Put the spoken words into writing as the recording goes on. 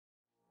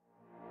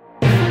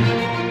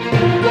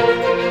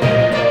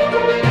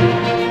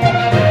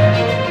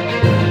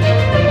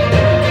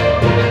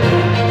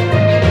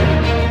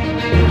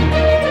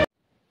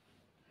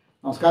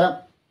നമസ്കാരം.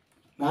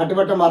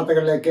 നാട്ടുവട്ടം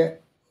വാർത്തകളിലേക്ക്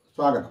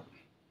സ്വാഗതം.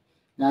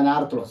 ഞാൻ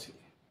R.Thulasi.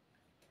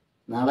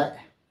 നാളെ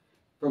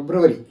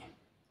ഫെബ്രുവരി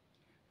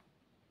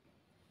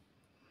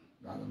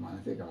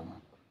മനസ്സിൽ കിടന്നു.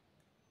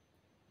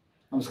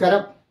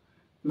 നമസ്കാരം.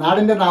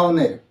 നാടിൻ്റെ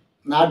നാവുന്നേരും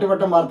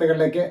നാട്ടുവട്ടം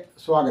വാർത്തകളിലേക്ക്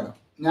സ്വാഗതം.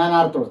 ഞാൻ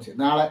R.Thulasi.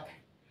 നാളെ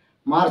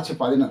മാർച്ച്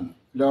 11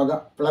 ലോക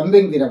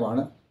പ്ലംബിംഗ്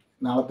ദിനമാണ്.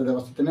 നാളത്തെ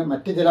ദിവസത്തിന്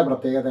മറ്റ് ചില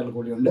പ്രത്യേകതകൾ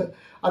കൂടിയുണ്ട്.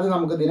 അത്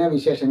നമുക്ക്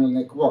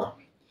ദിനവിശേഷങ്ങളിലേക്ക് പോകാം.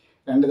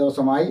 2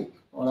 ദിവസമായി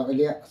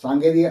വലിയ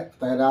സാങ്കേതിക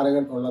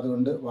തകരാറുകൾ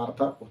ഉള്ളതുകൊണ്ട്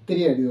വാർത്ത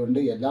ഒത്തിരി എഴുതിയുണ്ട്.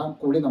 എല്ലാം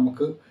കൂടി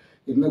നമുക്ക്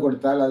ഇന്ന്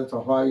കൊടുത്താൽ അത്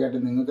സ്വാഭാവികമായിട്ട്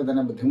നിങ്ങൾക്ക്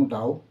തന്നെ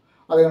ബുദ്ധിമുട്ടാവും.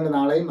 അതുകൊണ്ട്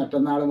നാളെയും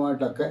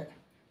മറ്റന്നാളുമായിട്ടൊക്കെ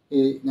ഈ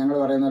ഞങ്ങൾ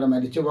പറയുന്ന പോലെ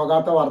മരിച്ചു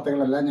പോകാത്ത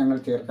വാർത്തകളെല്ലാം ഞങ്ങൾ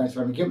ചേർക്കാൻ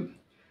ശ്രമിക്കും.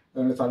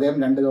 അതുകൊണ്ട് സദയം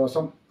 2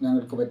 ദിവസം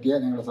ഞങ്ങൾക്ക് പറ്റിയ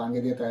ഞങ്ങളുടെ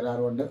സാങ്കേതിക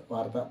തകരാറ് കൊണ്ട്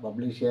വാർത്ത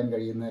പബ്ലിഷ് ചെയ്യാൻ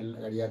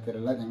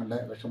കഴിയാത്തവരെല്ലാം ഞങ്ങളുടെ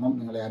വിഷമം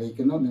നിങ്ങളെ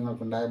അറിയിക്കുന്നു.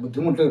 നിങ്ങൾക്കുണ്ടായ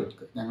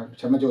ബുദ്ധിമുട്ടുകൾക്ക് ഞങ്ങൾ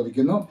ക്ഷമ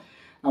ചോദിക്കുന്നു.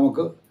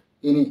 നമുക്ക്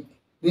ഇനി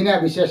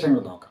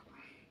ദിനവിശേഷങ്ങൾ നോക്കാം.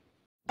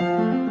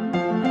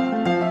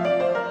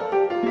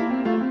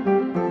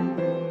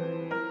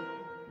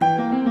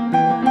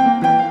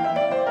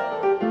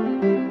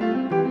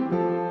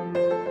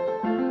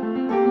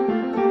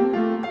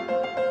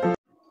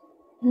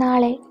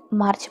 നാളെ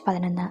മാർച്ച്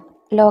 11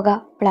 ലോക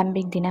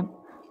പ്ലംബിംഗ് ദിനം,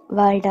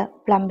 വേൾഡ്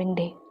പ്ലംബിംഗ്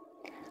ഡേ.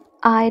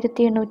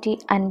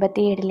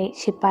 1857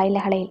 ശിപ്പായി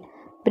ലഹളയിൽ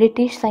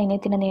ബ്രിട്ടീഷ്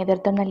സൈന്യത്തിന്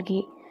നേതൃത്വം നൽകി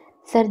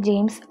സർ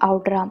ജെയിംസ്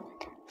ഔട്ട്റാം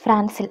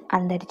ഫ്രാൻസിൽ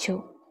അന്തരിച്ചു.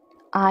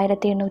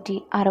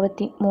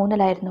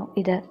 1863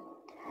 ഇത്.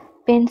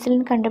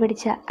 പെൻസിലിൻ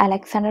കണ്ടുപിടിച്ച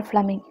അലക്സാണ്ടർ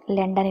ഫ്ലമിംഗ്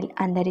ലണ്ടനിൽ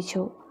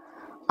അന്തരിച്ചു.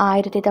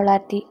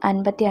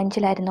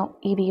 1955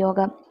 ഈ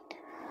വിയോഗം.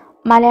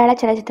 മലയാള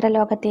ചലച്ചിത്ര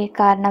ലോകത്തെ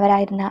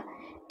കാരണവരായിരുന്ന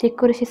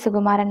തിക്കുറിശ്ശി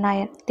സുകുമാരൻ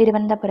നായർ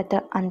തിരുവനന്തപുരത്ത്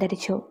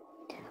അന്തരിച്ചു.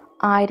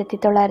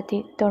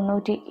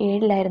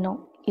 1997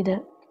 ഇത്.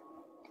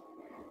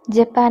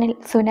 ജപ്പാനിൽ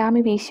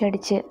സുനാമി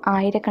വീശിയടിച്ച്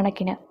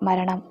ആയിരക്കണക്കിന്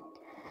മരണം.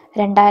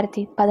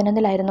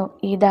 2011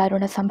 ഈ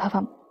ദാരുണ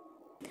സംഭവം.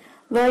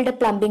 വേൾഡ്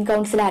പ്ലംബിംഗ്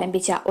കൗൺസിൽ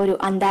ആരംഭിച്ച ഒരു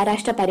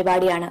അന്താരാഷ്ട്ര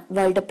പരിപാടിയാണ്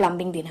വേൾഡ്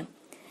പ്ലംബിംഗ് ദിനം.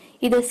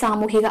 ഇത്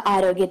സാമൂഹിക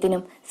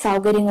ആരോഗ്യത്തിനും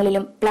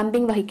സൗകര്യങ്ങളിലും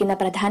പ്ലംബിംഗ് വഹിക്കുന്ന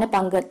പ്രധാന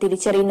പങ്ക്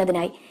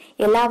തിരിച്ചറിയുന്നതിനായി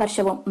എല്ലാ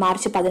വർഷവും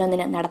മാർച്ച്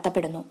 11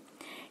 നടത്തപ്പെടുന്നു.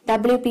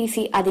 WPC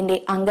അതിന്റെ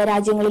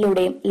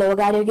അംഗരാജ്യങ്ങളിലൂടെയും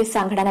ലോകാരോഗ്യ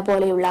സംഘടന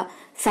പോലെയുള്ള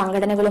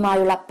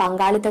സംഘടനകളുമായുള്ള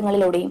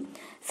പങ്കാളിത്തങ്ങളിലൂടെയും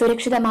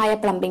സുരക്ഷിതമായ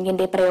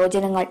പ്ലംബിംഗിന്റെ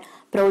പ്രയോജനങ്ങൾ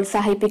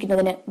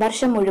പ്രോത്സാഹിപ്പിക്കുന്നതിന്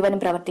വർഷം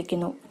മുഴുവനും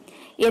പ്രവർത്തിക്കുന്നു.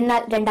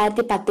 എന്നാൽ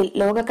 2010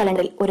 ലോക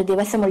കലണ്ടറിൽ ഒരു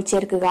ദിവസം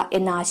ഉൾച്ചേർക്കുക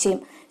എന്ന ആശയം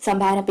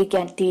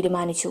സംഭാവനിപ്പിക്കാൻ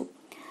തീരുമാനിച്ചു.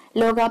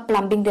 ലോക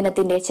പ്ലംബിംഗ്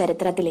ദിനത്തിന്റെ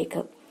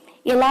ചരിത്രത്തിലേക്ക്.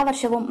 എല്ലാ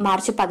വർഷവും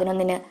മാർച്ച്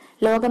 11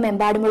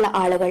 ലോകമെമ്പാടുമുള്ള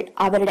ആളുകൾ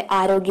അവരുടെ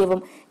ആരോഗ്യവും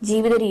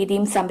ജീവിത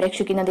രീതിയും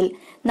സംരക്ഷിക്കുന്നതിൽ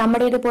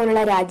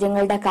നമ്മുടേതുപോലുള്ള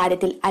രാജ്യങ്ങളുടെ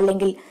കാര്യത്തിൽ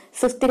അല്ലെങ്കിൽ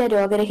സുസ്ഥിര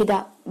രോഗരഹിത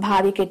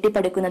ഭാവി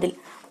കെട്ടിപ്പടുക്കുന്നതിൽ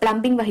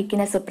പ്ലംബിംഗ്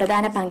വഹിക്കുന്ന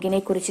സുപ്രധാന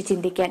പങ്കിനെ കുറിച്ച്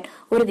ചിന്തിക്കാൻ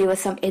ഒരു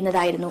ദിവസം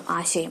എന്നതായിരുന്നു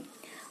ആശയം.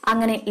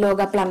 അങ്ങനെ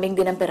ലോക പ്ലംബിംഗ്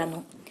ദിനം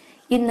പിറന്നു.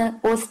 ഇന്ന്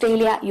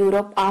ഓസ്ട്രേലിയ,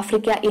 യൂറോപ്പ്,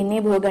 ആഫ്രിക്ക എന്നീ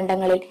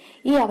ഭൂഖണ്ഡങ്ങളിൽ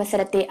ഈ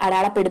അവസരത്തെ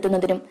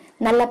അടയാളപ്പെടുത്തുന്നതിനും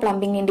നല്ല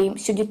പ്ലംബിംഗിന്റെയും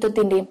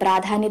ശുചിത്വത്തിന്റെയും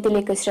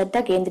പ്രാധാന്യത്തിലേക്ക് ശ്രദ്ധ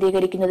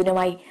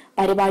കേന്ദ്രീകരിക്കുന്നതിനുമായി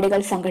പരിപാടികൾ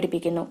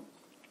സംഘടിപ്പിക്കുന്നു.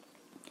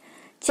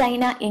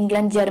 China,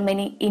 England,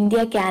 Germany,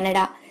 India, Canada,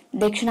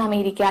 ദക്ഷിണ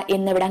അമേരിക്ക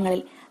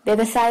എന്നിവിടങ്ങളിൽ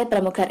വ്യവസായ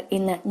പ്രമുഖർ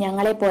ഇന്ന്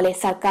ഞങ്ങളെപ്പോലെ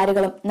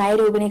സർക്കാരുകളും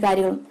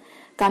നയരൂപീകാരികളും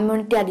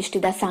കമ്മ്യൂണിറ്റി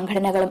അധിഷ്ഠിത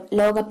സംഘടനകളും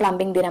ലോക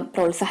പ്ലംബിംഗ് ദിനം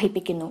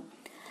പ്രോത്സാഹിപ്പിക്കുന്നു.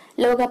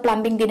 ലോക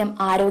പ്ലംബിംഗ് ദിനം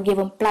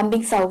ആരോഗ്യവും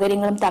പ്ലംബിംഗ്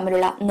സൗകര്യങ്ങളും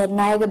തമ്മിലുള്ള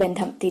നിർണായക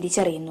ബന്ധം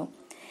തിരിച്ചറിയുന്നു.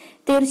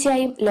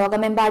 തീർച്ചയായും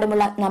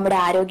ലോകമെമ്പാടുമുള്ള നമ്മുടെ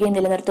ആരോഗ്യം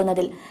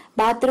നിലനിർത്തുന്നതിൽ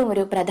ബാത്റൂം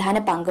ഒരു പ്രധാന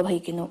പങ്ക്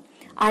വഹിക്കുന്നു.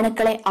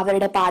 അണുക്കളെ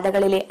അവരുടെ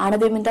പാതകളിലെ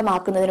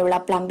അണുവിമുക്തമാക്കുന്നതിനുള്ള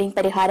പ്ലംബിംഗ്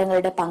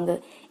പരിഹാരങ്ങളുടെ പങ്ക്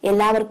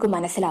എല്ലാവർക്കും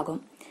മനസ്സിലാകും.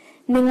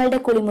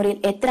 നിങ്ങളുടെ കുളിമുറിയിൽ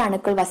എത്ര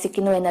അണുക്കൾ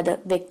വസിക്കുന്നു എന്നത്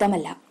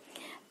വ്യക്തമല്ല.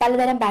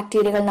 പലതരം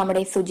ബാക്ടീരിയകൾ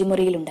നമ്മുടെ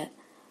ശുചിമുറിയിലുണ്ട്.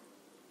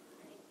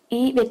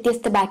 ഈ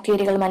വ്യത്യസ്ത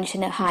ബാക്ടീരിയകൾ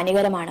മനുഷ്യന്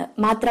ഹാനികരമാണ്.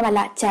 മാത്രമല്ല,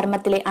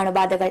 ചർമ്മത്തിലെ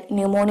അണുബാധകൾ,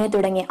 ന്യൂമോണിയ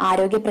തുടങ്ങിയ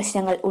ആരോഗ്യ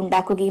പ്രശ്നങ്ങൾ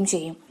ഉണ്ടാക്കുകയും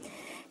ചെയ്യും.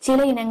 ചില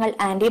ഇനങ്ങൾ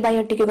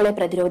ആന്റിബയോട്ടിക്കുകളെ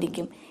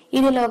പ്രതിരോധിക്കും.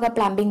 ഇത് ലോക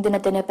പ്ലംബിംഗ്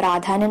ദിനത്തിന്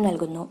പ്രാധാന്യം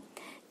നൽകുന്നു.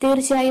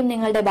 തീർച്ചയായും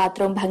നിങ്ങളുടെ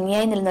ബാത്റൂം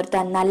ഭംഗിയായി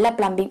നിലനിർത്താൻ നല്ല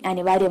പ്ലംബിംഗ്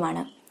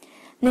അനിവാര്യമാണ്.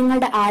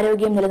 നിങ്ങളുടെ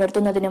ആരോഗ്യം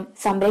നിലനിർത്തുന്നതിനും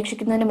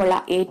സംരക്ഷിക്കുന്നതിനുമുള്ള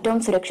ഏറ്റവും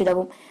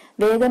സുരക്ഷിതവും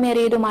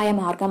വേഗമേറിയതുമായ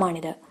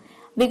മാർഗമാണിത്.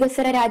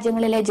 വികസ്വര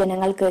രാജ്യങ്ങളിലെ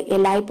ജനങ്ങൾക്ക്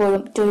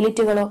എല്ലായ്പ്പോഴും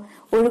ടോയ്ലറ്റുകളോ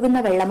ഒഴുകുന്ന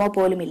വെള്ളമോ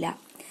പോലുമില്ല.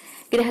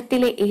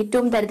 ഗ്രഹത്തിലെ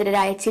ഏറ്റവും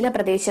ദരിദ്രരായ ചില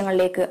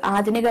പ്രദേശങ്ങളിലേക്ക്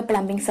ആധുനിക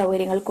പ്ലംബിംഗ്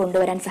സൗകര്യങ്ങൾ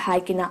കൊണ്ടുവരാൻ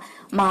സഹായിക്കുന്ന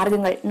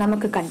മാർഗങ്ങൾ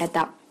നമുക്ക്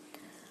കണ്ടെത്താം.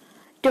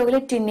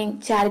 ടോയ്ലറ്റ് ടിന്നിംഗ്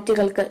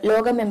ചാരിറ്റികൾക്ക്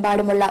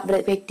ലോകമെമ്പാടുമുള്ള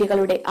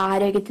വ്യക്തികളുടെ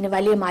ആരോഗ്യത്തിന്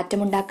വലിയ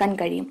മാറ്റമുണ്ടാക്കാൻ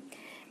കഴിയും.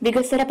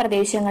 വികസ്വര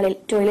പ്രദേശങ്ങളിൽ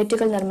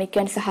ടോയ്ലറ്റുകൾ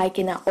നിർമ്മിക്കാൻ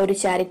സഹായിക്കുന്ന ഒരു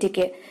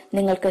ചാരിറ്റിക്ക്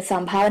നിങ്ങൾക്ക്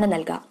സംഭാവന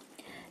നൽകാം.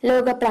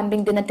 ലോക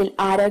പ്ലംബിംഗ് ദിനത്തിൽ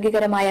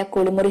ആരോഗ്യകരമായ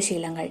കുളിമുറി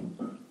ശീലങ്ങൾ.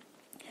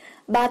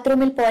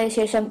 ബാത്റൂമിൽ പോയ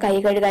ശേഷം കൈ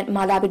കഴുകാൻ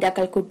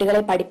മാതാപിതാക്കൾ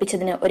കുട്ടികളെ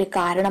പഠിപ്പിച്ചതിന് ഒരു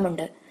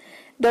കാരണമുണ്ട്.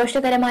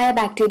 ദോഷകരമായ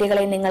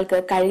ബാക്ടീരിയകളെ നിങ്ങൾക്ക്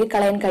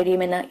കഴുകിക്കളയാൻ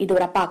കഴിയുമെന്ന് ഇത്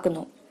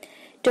ഉറപ്പാക്കുന്നു.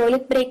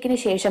 ടോയ്ലറ്റ് ബ്രേക്കിന്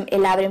ശേഷം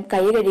എല്ലാവരും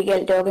കൈ കഴുകിയാൽ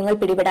രോഗങ്ങൾ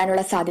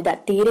പിടിപെടാനുള്ള സാധ്യത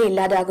തീരെ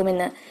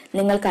ഇല്ലാതാകുമെന്ന്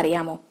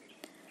നിങ്ങൾക്കറിയാമോ?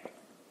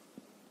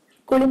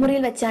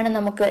 കുളിമുറിയിൽ വെച്ചാണ്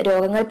നമുക്ക്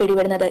രോഗങ്ങൾ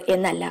പിടിപെടുന്നത്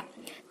എന്നല്ല.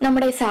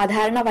 നമ്മുടെ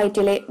സാധാരണ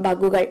വയറ്റിലെ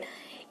ബഗുകൾ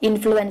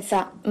ഇൻഫ്ലുവൻസ,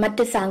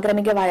 മറ്റ്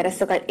സാംക്രമിക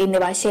വൈറസുകൾ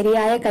എന്നിവ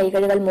ശരിയായ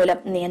കൈകഴുകൽ മൂലം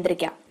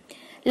നിയന്ത്രിക്കാം.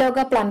 ലോക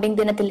പ്ലംബിംഗ്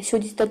ദിനത്തിൽ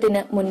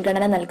ശുചിത്വത്തിന്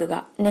മുൻഗണന നൽകുക.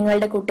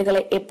 നിങ്ങളുടെ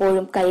കുട്ടികളെ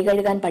എപ്പോഴും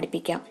കൈകഴുകാൻ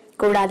പഠിപ്പിക്കാം.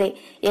 കൂടാതെ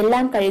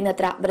എല്ലാം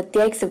കഴിയുന്നത്ര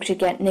വൃത്തിയായി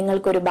സൂക്ഷിക്കാൻ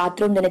നിങ്ങൾക്കൊരു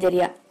ബാത്റൂം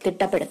ദിനചര്യ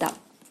തിട്ടപ്പെടുത്താം.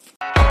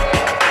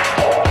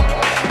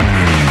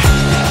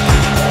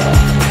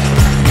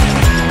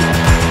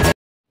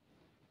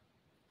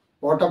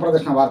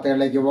 ഓട്ടപ്രദർശന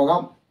വാർത്തകളിലേക്ക്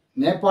പോകാം.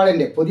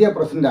 നേപ്പാളിൻ്റെ പുതിയ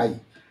പ്രസിഡന്റായി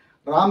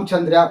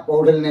രാംചന്ദ്ര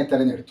പൗഡലിനെ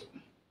തെരഞ്ഞെടുത്തു.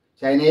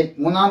 ചൈനയിൽ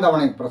 3ാം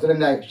തവണയും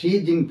പ്രസിഡന്റായി ഷീ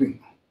ജിൻപിങ്.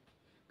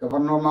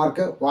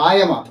 ഗവർണർമാർക്ക് വായ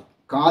മാത്രം,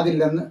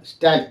 കാതില്ലെന്ന്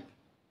സ്റ്റാലിൻ.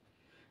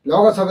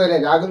 ലോകസഭയിലെ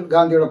രാഹുൽ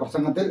ഗാന്ധിയുടെ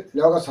പ്രസംഗത്തിൽ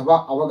ലോകസഭാ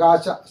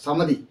അവകാശ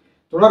സമിതി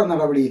തുടർ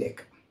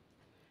നടപടിയിലേക്ക്.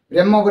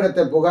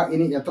 ബ്രഹ്മപുരത്തെ പുക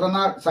ഇനി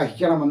എത്രനാൾ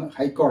സഹിക്കണമെന്ന്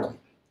ഹൈക്കോടതി.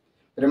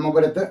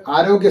 ബ്രഹ്മപുരത്ത്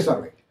ആരോഗ്യ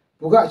സർവേ.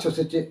 പുക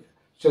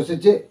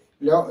ശ്വസിച്ച്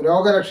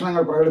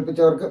രോഗലക്ഷണങ്ങൾ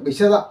പ്രകടിപ്പിച്ചവർക്ക്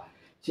വിശദ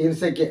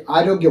ചികിത്സയ്ക്ക്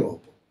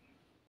ആരോഗ്യവകുപ്പ്.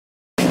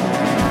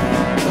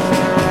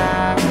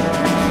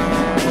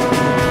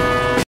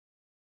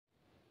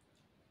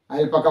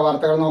 അയൽപ്പക്ക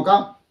വാർത്തകൾ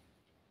നോക്കാം.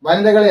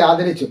 വനിതകളെ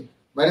ആദരിച്ചും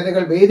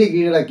വനിതകൾ വേദി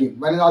കീഴടക്കിയും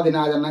വനിതാ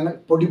ദിനാചരണങ്ങൾ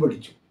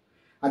പൊടിപൊടിച്ചു.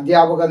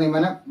 അധ്യാപക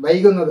നിയമനം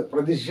വൈകുന്നത്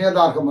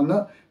പ്രതിഷേധാർഹമെന്ന്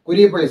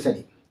കുരിപ്പള്ളി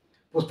സലീം.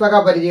 പുസ്തക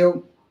പരിചയവും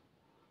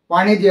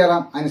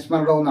വാണിജ്യറാം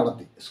അനുസ്മരണവും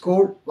നടത്തി.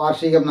 സ്കൂൾ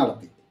വാർഷികം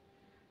നടത്തി.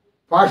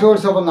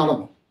 ഭാഷോത്സവം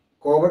നടന്നു.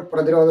 കോവിഡ്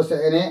പ്രതിരോധ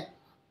സേനയെ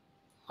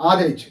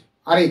ആദരിച്ചു.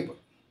 അറിയിപ്പ്.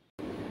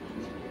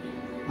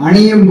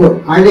 അണിയുമ്പോൾ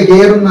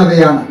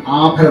അഴകേറുന്നവയാണ്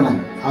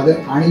ആഭരണങ്ങൾ. അത്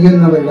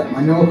അണിയുന്നവരുടെ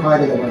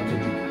മനോഹാരിത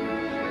വർദ്ധിക്കും.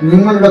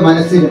 നിങ്ങളുടെ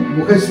മനസ്സിനും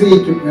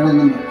മുഖശ്രീക്കും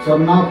ഇണങ്ങുന്ന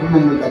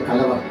സ്വർണ്ണാഭരണങ്ങളുടെ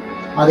കലവറ.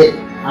 അതെ,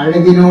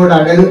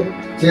 അഴകിനോടഴക്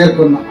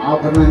ചേർക്കുന്ന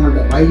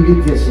ആഭരണങ്ങളുടെ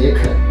വൈവിധ്യ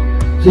ശേഖരം.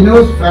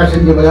 ചിനോസ്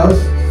fashion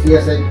jewellers,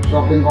 CSI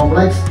shopping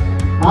complex,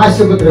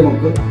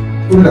 Asupathrimukku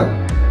ഉണ്ട്.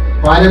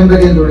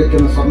 പാരമ്പര്യം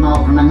തുടിക്കുന്ന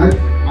സ്വർണ്ണാഭരണങ്ങൾ,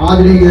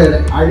 ആധുനികതയുടെ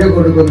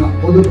അഴകൊടുക്കുന്ന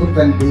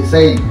പുതുപുത്തൻ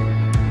ഡിസൈൻ,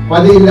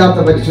 പതിയില്ലാത്ത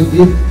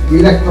പരിശുദ്ധി,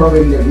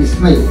 വിലക്കുറവിന്റെ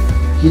വിസ്മയവും.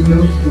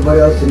 ചിനൂസ്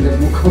ജുവലേഴ്സിന്റെ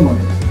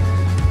മുഖമുണ്ട്.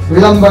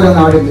 വിളംബര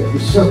നാടിന്റെ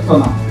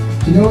വിശ്വസ്തനാണ്.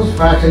 Chinnu's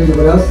fashion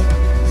jewellers,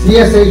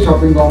 CSI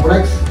shopping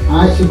complex,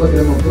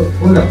 Asupathrimukku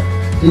ഉണ്ട്.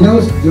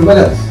 ചിനൂസ്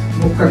ജുവലേഴ്സ്,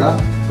 മുക്കട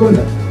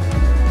ഉണ്ട്.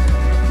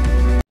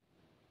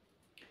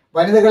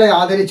 വനിതകളെ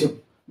ആദരിച്ചും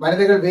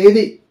വനിതകൾ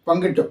വേദി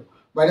പങ്കിട്ടും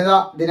വനിതാ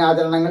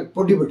ദിനാചരണങ്ങൾ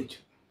പൊടിപിടിച്ചു.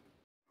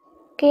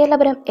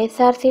 കേരളപുരം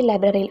SRC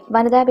ലൈബ്രറിയിൽ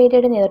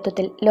വനിതാവേദിയുടെ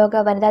നേതൃത്വത്തിൽ ലോക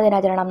വനിതാ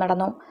ദിനാചരണം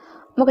നടന്നു.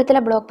 Mukhathala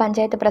block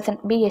panchayat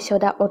president B.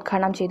 Yashoda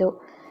ഉദ്ഘാടനം ചെയ്തു.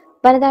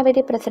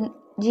 വനിതാവേദി പ്രസിഡന്റ്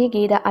G.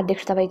 ഗീത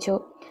അധ്യക്ഷത വഹിച്ചു.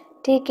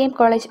 TKM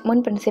കോളേജ് മുൻ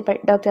പ്രിൻസിപ്പൽ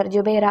ഡോക്ടർ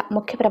ജുബൈറ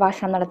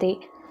മുഖ്യപ്രഭാഷണം നടത്തി.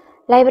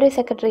 Library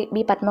secretary B.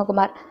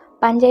 Padmakumar,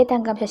 panchayat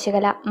അംഗം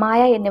ശശികല,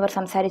 മായ എന്നിവർ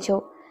സംസാരിച്ചു.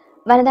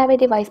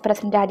 വനിതാവേദി വൈസ്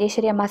പ്രസിഡന്റ്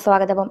രാജേശ്വരി അമ്മ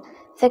സ്വാഗതവും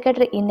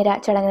സെക്രട്ടറി ഇന്ദിര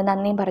ചടങ്ങിന്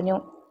നന്ദിയും പറഞ്ഞു.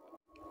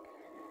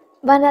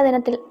 വനിതാ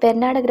ദിനത്തിൽ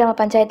പെരുന്നാട്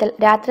ഗ്രാമപഞ്ചായത്തിൽ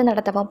രാത്രി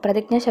നടത്തവും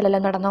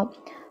പ്രതിജ്ഞാശലലും നടന്നു.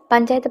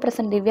 പഞ്ചായത്ത്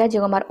പ്രസിഡന്റ് ദിവ്യ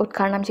ജുകുമാർ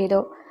ഉദ്ഘാടനം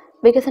ചെയ്തു.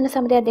 വികസന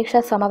സമിതി അധ്യക്ഷ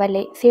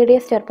സമവല്ലി,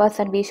 CDS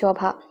ചെയർപേഴ്സൺ B.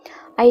 ശോഭ,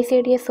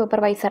 ICDS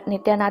സൂപ്പർവൈസർ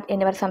നിത്യാനാഥ്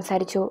എന്നിവർ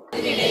സംസാരിച്ചു.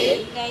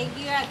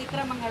 ലൈംഗിക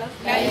അതിക്രമങ്ങളും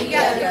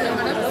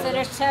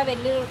സുരക്ഷാ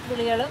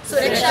വെല്ലുവിളികളും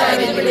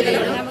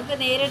നമുക്ക്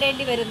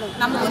നേരിടേണ്ടി വരുന്നു.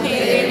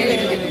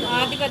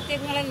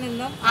 ആധിപത്യങ്ങളിൽ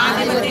നിന്നും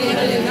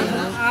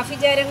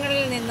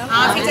ആഭിചാരങ്ങളിൽ നിന്നും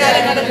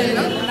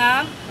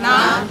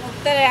നാം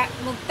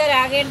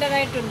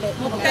മുക്തരാകേണ്ടതായിട്ടുണ്ട്.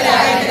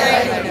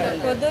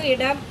 പൊതു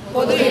ഇടം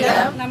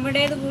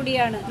നമ്മുടേത്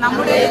കൂടിയാണ്.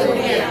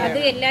 അത്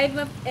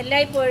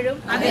എല്ലായ്പ്പോഴും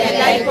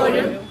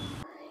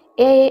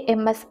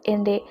AAMS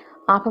ന്റെ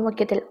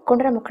ആഭിമുഖ്യത്തിൽ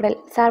കുണ്ടറമുക്കടൽ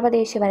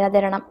സാർവദേശീയ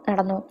വനിതാദിനം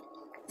നടന്നു.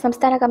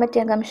 സംസ്ഥാന കമ്മിറ്റി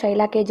അംഗം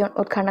ഷൈല K. ജോൺ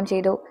ഉദ്ഘാടനം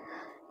ചെയ്തു.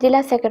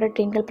 ജില്ലാ സെക്രട്ടറി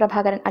ടിങ്കിൾ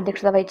പ്രഭാകരൻ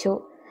അധ്യക്ഷത വഹിച്ചു.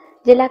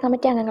 ജില്ലാ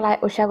കമ്മിറ്റി അംഗങ്ങളായ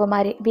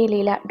ഉഷാകുമാരി, B.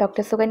 ലീല,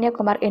 ഡോക്ടർ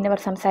സുകന്യകുമാർ എന്നിവർ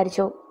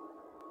സംസാരിച്ചു.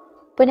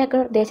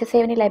 പുനക്കൂർ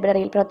ദേശസേവനി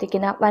ലൈബ്രറിയിൽ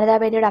പ്രവർത്തിക്കുന്ന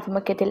വനിതാവേദിയുടെ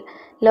ആഭിമുഖ്യത്തിൽ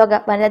ലോക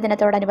വനിതാ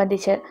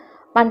ദിനത്തോടനുബന്ധിച്ച്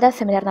വനിതാ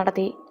സെമിനാർ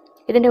നടത്തി.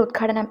 ഇതിന്റെ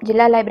ഉദ്ഘാടനം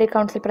ജില്ലാ library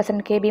council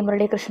president KB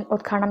Muralikrishnan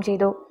ഉദ്ഘാടനം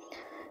ചെയ്തു.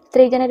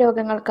 സ്ത്രീജന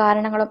രോഗങ്ങൾ,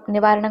 കാരണങ്ങളും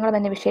നിവാരണങ്ങളും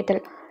എന്ന വിഷയത്തിൽ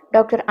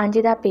ഡോക്ടർ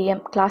അഞ്ജിത PM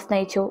ക്ലാസ്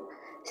നയിച്ചു.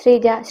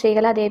 ശ്രീജ,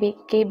 ശ്രീകലാദേവി,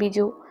 K.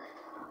 ബിജു,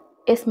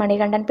 S.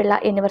 മണികണ്ഠൻ പിള്ള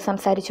എന്നിവർ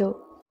സംസാരിച്ചു.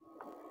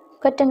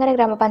 കൊറ്റങ്കര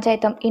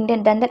ഗ്രാമപഞ്ചായത്തും ഇന്ത്യൻ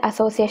ഡെന്റൽ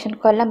അസോസിയേഷൻ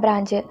കൊല്ലം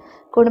branch,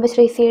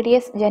 Kudumbashree,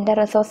 CDS gender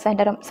resource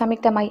സെന്ററും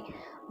സംയുക്തമായി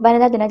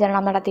വനിതാ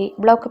ദിനാചരണം നടത്തി.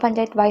 Block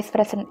panchayat vice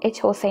president H.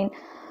 Hussain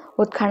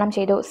ഉദ്ഘാടനം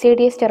ചെയ്തു.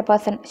 CDS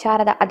ചെയർപേഴ്സൺ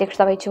ശാരദ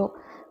അധ്യക്ഷത വഹിച്ചു.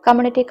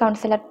 Community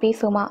councillor P.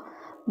 സുമ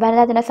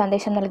വനിതാ ദിന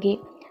സന്ദേശം നൽകി.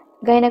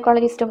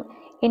 ഗൈനക്കോളജിസ്റ്റും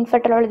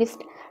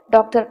ഇൻഫെർട്ടിലോളജിസ്റ്റ്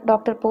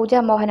ഡോക്ടർ പൂജ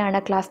മോഹനാണ്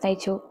ക്ലാസ്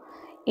നയിച്ചു.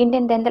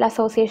 ഇന്ത്യൻ ഡെന്റൽ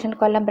അസോസിയേഷൻ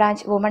കൊല്ലം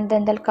branch woman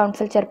dental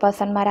council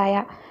ചെയർപേഴ്സൺമാരായ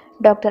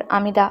doctor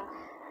അമിത,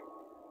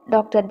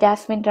 ഡോക്ടർ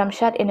ജാസ്മിൻ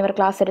റംഷാദ് എന്നിവർ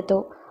ക്ലാസ് എടുത്തു.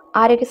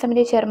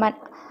 ആരോഗ്യസമിതി ചെയർമാൻ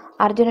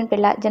അർജുനൻ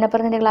പിള്ള,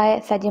 ജനപ്രതിനിധികളായ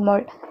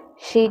സജിമോൾ,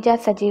 ഷീജ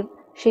സജീവ്,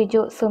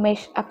 ഷിജു,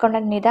 സുമേഷ്,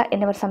 അക്കൗണ്ടന്റ് നിത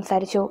എന്നിവർ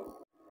സംസാരിച്ചു.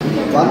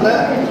 വന്ന്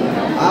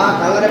ആ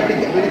കള്ളനെ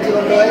പിടിച്ചു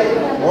കൊണ്ടുപോയി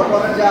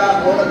ഓട്ടോറിക്ഷ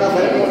ഓടുന്ന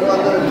സ്ഥലത്ത്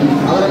കൊണ്ടുവന്ന്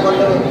അവരെ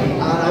കൊണ്ട്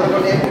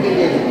ഏൽപ്പിക്കുകയും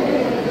ചെയ്തു.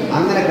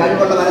 അങ്ങനെ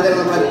കഴിവുള്ള വനിതകൾ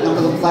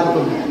നമ്മുടെ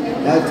സംസ്ഥാനത്തുണ്ട്.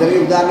 ചെറിയ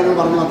ഉദാഹരണങ്ങൾ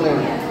പറഞ്ഞു മാത്രമേ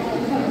ഉള്ളൂ.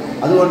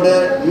 അതുകൊണ്ട്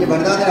ഈ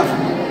വനിതാ ദിനം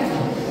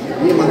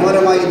ഈ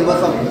മനോഹരമായ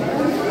ദിവസം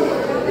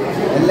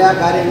എല്ലാ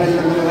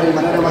കാര്യങ്ങളിലും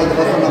മനോഹരമായ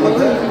ദിവസം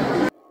നമുക്ക്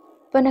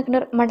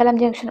പുനഗ്നൂർ മണ്ഡലം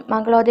ജംഗ്ഷൻ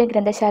മംഗളോദയം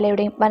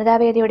ഗ്രന്ഥശാലയുടെയും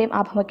വനിതാവേദിയുടെയും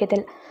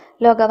ആഭിമുഖ്യത്തിൽ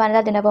ലോക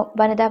വനിതാ ദിനവും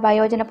വനിതാ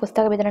വയോജന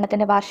പുസ്തക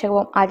വിതരണത്തിന്റെ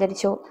വാർഷികവും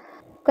ആചരിച്ചു.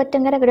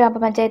 കൊറ്റങ്കര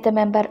ഗ്രാമപഞ്ചായത്ത്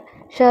മെമ്പർ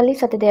ഷേർലി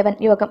സത്യദേവൻ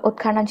യോഗം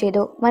ഉദ്ഘാടനം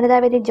ചെയ്തു.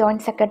 വനിതാവേദി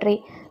ജോയിന്റ് സെക്രട്ടറി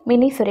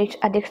മിനി സുരേഷ്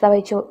അധ്യക്ഷത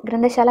വഹിച്ചു.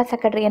 ഗ്രന്ഥശാല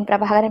സെക്രട്ടറി എൻ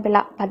പ്രഭാകരൻ പിള്ള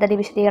പദ്ധതി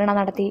വിശദീകരണം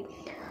നടത്തി.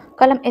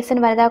 കൊല്ലം എസ് എൻ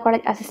വനിതാ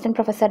college assistant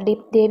professor D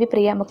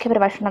Devipriya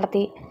മുഖ്യപ്രഭാഷണം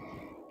നടത്തി.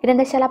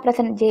 ഗ്രന്ഥശാല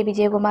president J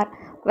Vijayakumar,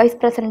 vice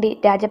president D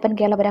Rajappan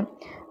കേളപുരം,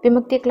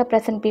 Vimukthi club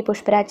president P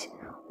Pushparaj,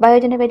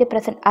 വയോജനവേദി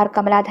president R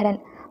Kamaladharan,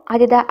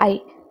 Ajitha I,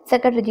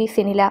 secretary G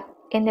Sinila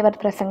എന്നിവർ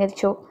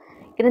പ്രസംഗിച്ചു.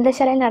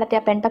 ഗ്രന്ഥശാലയിൽ നടത്തിയ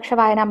പെൺപക്ഷ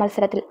വായനാ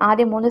മത്സരത്തിൽ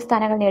ആദ്യ 3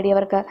 സ്ഥാനങ്ങൾ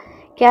നേടിയവർക്ക്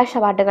ക്യാഷ്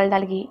അവാർഡുകൾ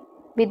നൽകി.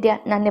 വിദ്യ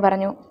നന്ദി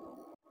പറഞ്ഞു.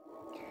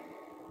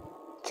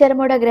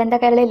 ചെറുമൂട്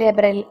ഗ്രന്ഥകേരളി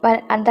ലൈബ്രറിയിൽ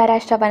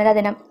അന്താരാഷ്ട്ര വനിതാ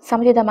ദിനം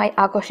സമുചിതമായി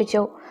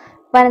ആഘോഷിച്ചു.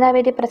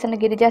 വനിതാവേദി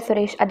പ്രസിഡന്റ് ഗിരിജ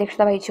സുരേഷ്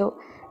അധ്യക്ഷത വഹിച്ചു.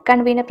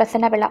 കൺവീനർ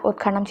പ്രസന്ന പിള്ള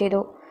ഉദ്ഘാടനം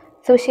ചെയ്തു.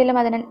 സുശീല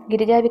മദനൻ,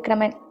 ഗിരിജ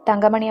വിക്രമൻ,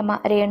 തങ്കമണിയമ്മ,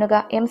 രേണുക,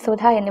 എം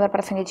സുധ എന്നിവർ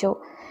പ്രസംഗിച്ചു.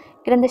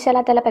 ഗ്രന്ഥശാല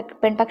തല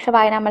പെൺപക്ഷ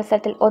വായനാ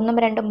മത്സരത്തിൽ 1,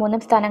 2, 3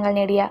 സ്ഥാനങ്ങൾ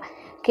നേടിയ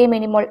കെ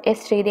മിനിമോൾ,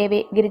 എസ് ശ്രീദേവി,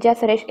 ഗിരിജ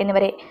സുരേഷ്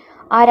എന്നിവരെ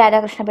ആർ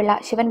രാധാകൃഷ്ണപിള്ള,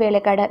 ശിവൻ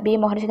വേളിക്കാട്, ബി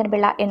മോഹനചന്ദ്രൻ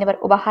പിള്ള എന്നിവർ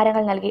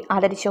ഉപഹാരങ്ങൾ നൽകി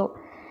ആദരിച്ചു.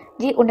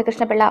 G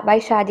Unnikrishna Pillai, Y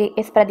Shaji,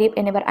 S Pradeep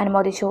എന്നിവർ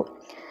അനുമോദിച്ചു.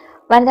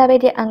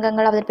 വനിതാവേദി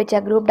അംഗങ്ങൾ അവതരിപ്പിച്ച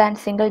ഗ്രൂപ്പ്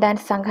ഡാൻസ്, സിംഗിൾ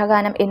ഡാൻസ്,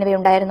 സംഘഗാനം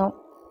എന്നിവയുണ്ടായിരുന്നു.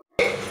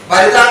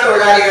 വനിതാ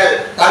തൊഴിലാളികൾ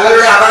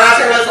തങ്ങളുടെ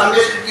അവകാശങ്ങൾ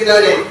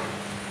സംരക്ഷിക്കുന്നതിനും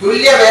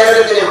തുല്യ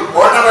വേതനത്തിനും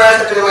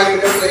വോട്ടവകാശത്തിനുമായി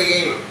മുന്നോട്ട്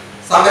വരികയും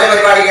സമര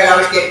പരിപാടികൾ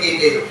ആവിഷ്കരിക്കുകയും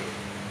ചെയ്തു.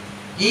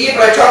 ഈ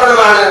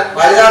പ്രക്ഷോഭമാണ്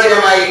വനിതാ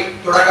ദിനമായി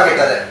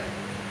തുടക്കമിട്ടത്.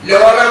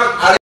 ലോകം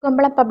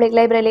കുമ്പളം പബ്ലിക്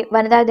ലൈബ്രറിയിലെ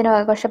വനിതാ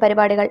ദിനാഘോഷ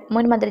പരിപാടികൾ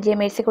മുൻ മന്ത്രി ജെ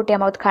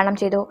മേഴ്സിക്കുട്ടിയമ്മ ഉദ്ഘാടനം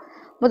ചെയ്തു.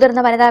 മുതിർന്ന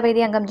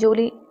വനിതാവേദി അംഗം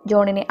ജൂലി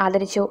ജോണിനെ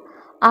ആദരിച്ചു.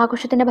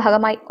 ആഘോഷത്തിന്റെ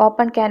ഭാഗമായി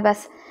ഓപ്പൺ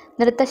ക്യാൻവാസ്,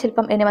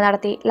 നൃത്തശില്പം എന്നിവ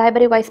നടത്തി.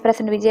 Library vice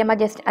president Vijayamma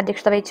just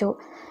അധ്യക്ഷത വഹിച്ചു.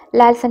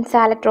 ലാൽസൺ,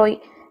 സാലറ്റ് റോയ്,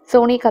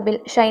 സോണി കപിൽ,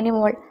 ഷൈനി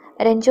മോൾ,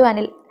 രഞ്ജു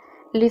അനിൽ,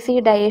 ലിസി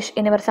ഡയേഷ്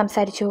എന്നിവർ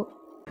സംസാരിച്ചു.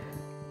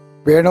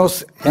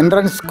 Venu's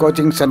entrance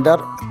coaching centre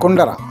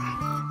Kundara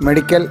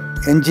medical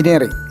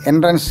engineering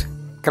entrance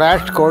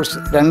crash course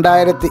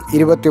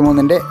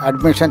 2023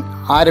 admission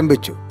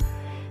ആരംഭിച്ചു.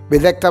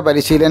 വിദഗ്ധ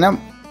പരിശീലനം,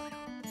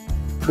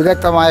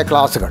 വിദഗ്ധമായ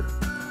ക്ലാസുകൾ.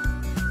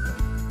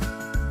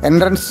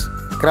 എൻട്രൻസ്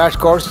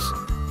ക്രാഷ് കോഴ്സ്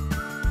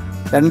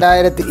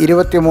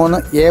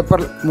 2023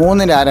 ഏപ്രിൽ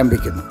 3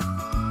 ആരംഭിക്കുന്നു.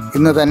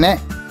 ഇന്ന് തന്നെ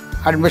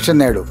അഡ്മിഷൻ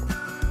നേടൂ.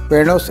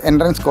 Venu's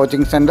entrance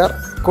coaching centre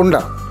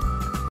Kundara.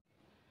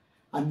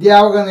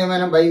 അധ്യാപക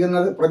നിയമനം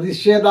വൈകുന്നത്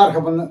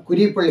പ്രതിഷേധാർഹമെന്ന്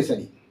കുരിപ്പള്ളി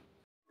സലീം.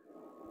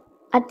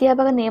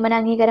 അധ്യാപക നിയമന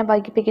അംഗീകാരം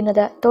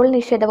വൈകിപ്പിക്കുന്നത് തൊഴിൽ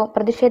നിഷേധവും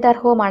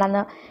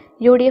പ്രതിഷേധാർഹവുമാണെന്ന്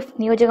UDF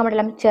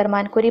നിയോജകമണ്ഡലം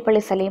ചെയർമാൻ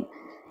കുരിപ്പള്ളി സലീം.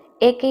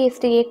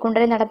 AKSTA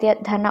കുണ്ടറയിൽ നടത്തിയ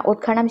ധർണ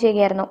ഉദ്ഘാടനം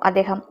ചെയ്യുകയായിരുന്നു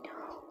അദ്ദേഹം.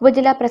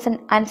 ഉപജില്ലാ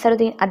പ്രസിഡന്റ്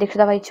അൻസറുദ്ദീൻ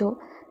അധ്യക്ഷത വഹിച്ചു.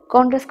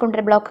 Congress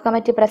Kundara block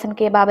committee president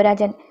K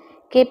Baburajan,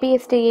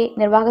 KPSTA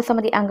നിർവാഹക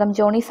സമിതി അംഗം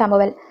ജോണി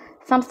സാമുവൽ,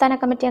 സംസ്ഥാന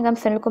കമ്മിറ്റി അംഗം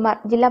സുനിൽകുമാർ,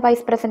 ജില്ലാ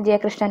വൈസ് പ്രസിഡന്റ്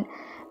ജയകൃഷ്ണൻ,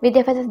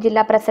 വിദ്യാഭ്യാസ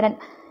ജില്ലാ പ്രസിഡന്റ്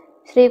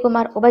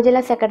ശ്രീകുമാർ,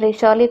 ഉപജില്ലാ സെക്രട്ടറി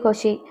ഷേർലി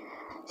കോശി,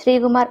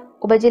 ശ്രീകുമാർ,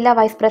 ഉപജില്ലാ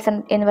വൈസ്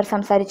പ്രസിഡന്റ് എന്നിവർ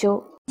സംസാരിച്ചു.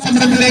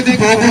 സമരത്തിലേക്ക്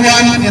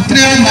പോകുവാൻ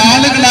എത്രയോ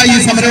നാളുകളായി ഈ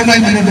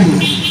സമരവുമായി മുന്നോട്ട് പോകും.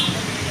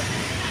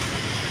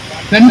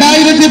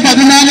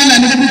 2014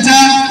 അനുവദിച്ച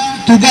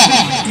തുക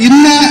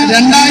ഇന്ന്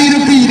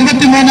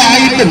 2023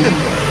 ആയിട്ടും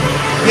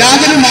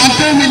യാതൊരു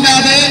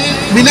മാറ്റവുമില്ലാതെ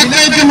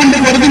വിലക്കയറ്റം കൊണ്ട്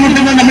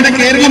പൊറുതിമുട്ടുന്ന നമ്മുടെ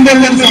കേരളം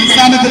പോലുള്ള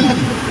സംസ്ഥാനത്തിൽ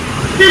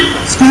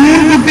സ്കൂൾ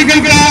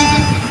കുട്ടികൾക്ക്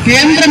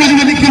കേന്ദ്രം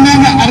അനുവദിക്കുന്ന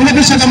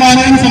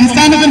 60%,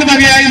 സംസ്ഥാനത്തിന്റെ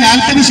വകയായി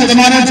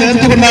 40%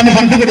 ചേർത്തുകൊണ്ടാണ്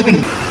ഫണ്ട്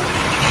കൊടുക്കുന്നത്.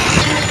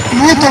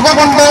 ഈ തുക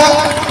കൊണ്ട്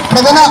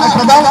പ്രധാന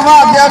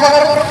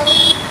അധ്യാപകർ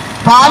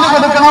പാല്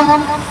കൊടുക്കണം,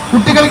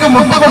 കുട്ടികൾക്ക്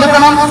മുട്ട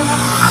കൊടുക്കണം,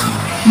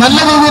 നല്ല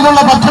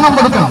രീതിയിലുള്ള ഭക്ഷണം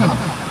കൊടുക്കണം.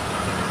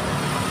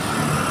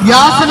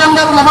 ഗ്യാസ്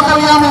സിലിണ്ടർ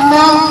നമുക്കറിയാം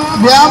ഇന്ന്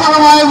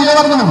വ്യാപകമായ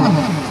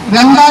വിലവർദ്ധനമാണ്.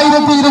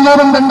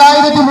 2200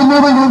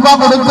 2300 രൂപ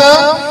കൊടുത്ത്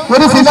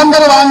ഒരു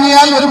സിലിണ്ടർ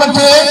വാങ്ങിയാൽ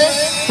ഒരുപക്ഷെ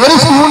ഒരു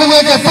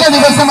സ്കൂളിലേക്ക് എത്ര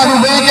ദിവസം അത്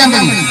ഉപയോഗിക്കാൻ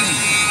കഴിയും?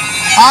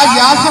 ആ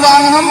ഗ്യാസ്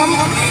വാങ്ങണം,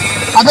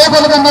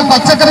 അതേപോലെ തന്നെ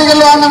പച്ചക്കറികൾ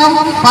വാങ്ങണം,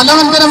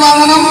 ഫലവന്തരം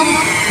വാങ്ങണം,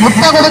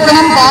 മുട്ട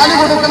കൊടുക്കണം, പാല്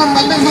കൊടുക്കണം,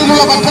 നല്ല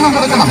രീതിയിലുള്ള ഭക്ഷണം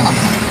കൊടുക്കണം.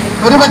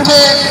 ഒരുപക്ഷെ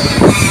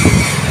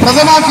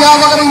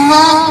പ്രഥമാധ്യാപകർ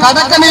ഇന്ന്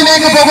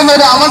കടക്കണിയിലേക്ക് പോകുന്ന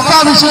ഒരു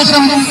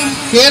അവസ്ഥാവിശേഷം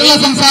കേരള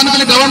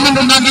സംസ്ഥാനത്തിലെ ഗവൺമെന്റ്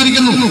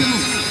ഉണ്ടാക്കിയിരിക്കുന്നു.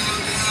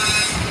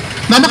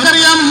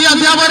 നമുക്കറിയാം, ഈ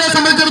അധ്യാപകരെ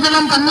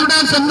സംബന്ധിച്ചിടത്തോളം തങ്ങളുടെ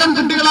സ്വന്തം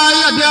കുട്ടികളായ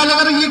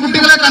അധ്യാപകർ ഈ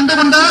കുട്ടികളെ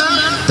കണ്ടുകൊണ്ട്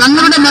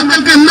തങ്ങളുടെ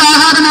മക്കൾക്ക് എന്ത്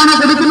ആഹാരമാണോ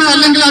കൊടുക്കുന്നത്,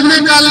 അല്ലെങ്കിൽ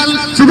അതിനേക്കാൾ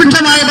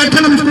സുഭിക്ഷമായ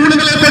ഭക്ഷണം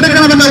സ്കൂളുകളിൽ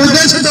കൊടുക്കണമെന്ന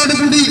ഉദ്ദേശത്തോടു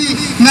കൂടി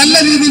നല്ല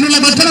രീതിയിലുള്ള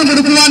ഭക്ഷണം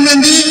കൊടുക്കുവാൻ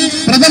വേണ്ടി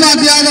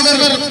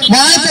പ്രഥമാധ്യാപകർ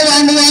വായ്പ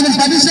വാങ്ങുവാനും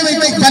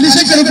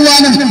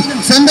പലിശക്കെടുക്കുവാനും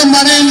സ്വന്തം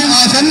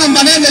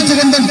പണയം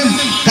വെച്ചുകൊണ്ടും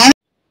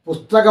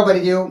പുസ്തക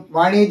പരിചയവും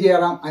വാണി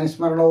ജയറാം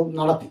അനുസ്മരണവും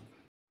നടത്തി.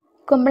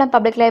 കുമ്പളം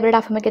പബ്ലിക് ലൈബ്രറിയുടെ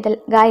ആഭിമുഖ്യത്തിൽ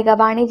ഗായിക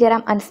വാണി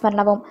ജയറാം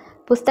അനുസ്മരണവും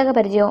പുസ്തക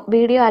പരിചയവും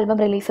വീഡിയോ ആൽബം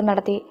റിലീസും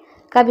നടത്തി.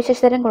 കവി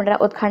ശശിധരൻ കുണ്ടറ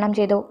ഉദ്ഘാടനം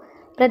ചെയ്തു.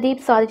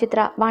 പ്രദീപ്, സ്വാതിചിത്ര,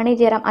 വാണി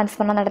ജയറാം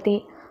അനുസ്മരണം നടത്തി.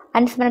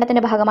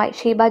 അനുസ്മരണത്തിന്റെ ഭാഗമായി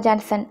ഷീബ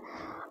ജാൻസൺ,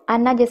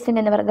 അന്ന ജസ്റ്റിൻ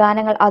എന്നിവർ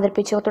ഗാനങ്ങൾ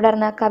അവതരിപ്പിച്ചു.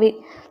 തുടർന്ന് കവി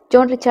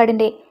ജോൺ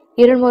റിച്ചാർഡിന്റെ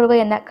ഇരുൾമുറിവ്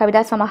എന്ന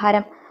കവിതാ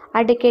സമാഹാരം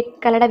അഡ്വക്കേറ്റ്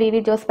കല്ലട വി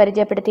ജോസ്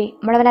പരിചയപ്പെടുത്തി.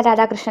 Mulavana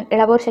Radhakrishnan,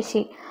 Elavoor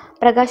Sasi,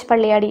 Prakash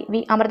Palliyadi,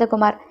 V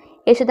Amruthakumar,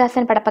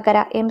 Yesudasan Padappakkara,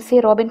 MC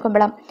Robin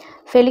കുമ്പളം,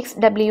 Felix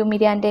W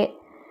മിര്യാന്റെ,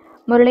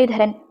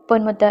 Muraleedharan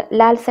പൊന്മുത്ത്,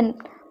 ലാൽസൺ,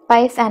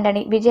 Pius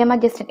Antony, Vijayamma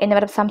Justin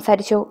എന്നിവർ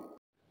സംസാരിച്ചു.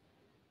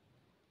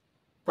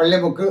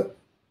 പള്ളിമുക്ക്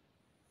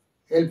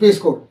LP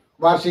സ്കൂൾ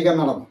വാർഷികം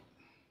നടന്നു.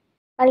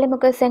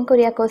 Pallimukku saint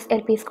Kuriakose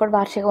LP school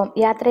വാർഷികവും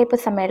യാത്രയപ്പ്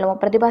സമ്മേളനവും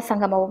പ്രതിഭാ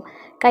സംഗമവും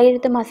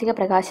കൈയെഴുത്ത് മാസിക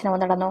പ്രകാശനവും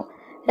നടന്നു.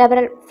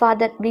 റവറൽ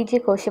ഫാദർ VG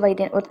കോശി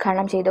വൈദ്യൻ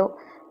ഉദ്ഘാടനം ചെയ്തു.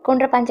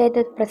 Kundara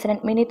panchayat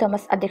president mini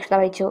Thomas അധ്യക്ഷത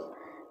വഹിച്ചു.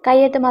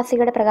 കൈയെഴുത്ത്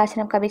മാസികയുടെ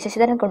പ്രകാശനം കവി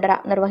ശശിധരൻ കുണ്ട്ര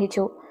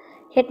നിർവഹിച്ചു.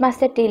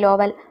 ഹെഡ്മാസ്റ്റർ T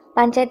ലോവൽ,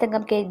 പഞ്ചായത്ത്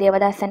അംഗം K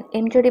Devadasan,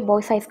 MGD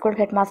boys high school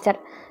headmaster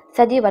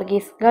Saji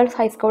Varghese, girls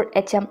high school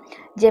HM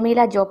Jameela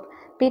job,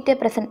 PTA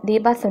president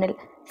Deepa Sunil,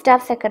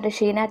 staff secretary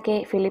Sheena K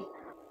Philip,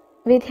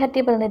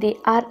 വിദ്യാർത്ഥി പ്രതിനിധി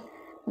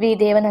R.V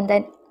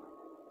Devanandan,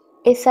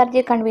 SRG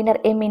convener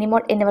M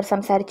Minimol എന്നിവർ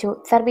സംസാരിച്ചു.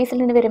 സർവീസിൽ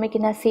നിന്ന്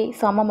വിരമിക്കുന്ന C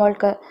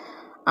സോമമോൾക്ക്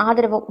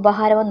ആദരവും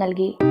ഉപഹാരവും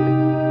നൽകി.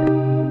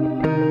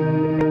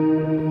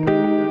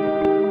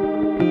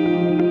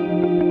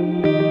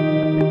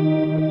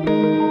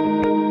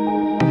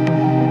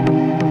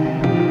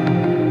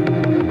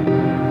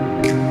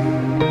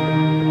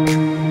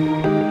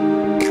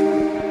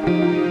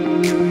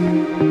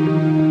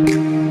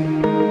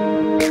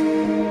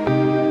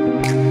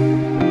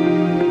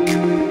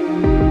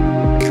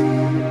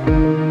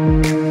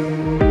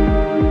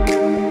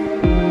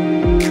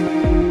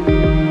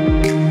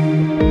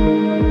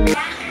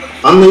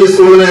 അന്ന് ഈ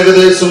സ്കൂളിന്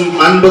ഏകദേശം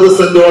 50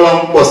 സെന്റോളം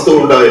വസ്തു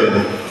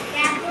ഉണ്ടായിരുന്നു.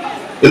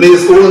 ഇന്ന് ഈ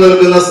സ്കൂൾ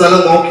നിൽക്കുന്ന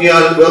സ്ഥലം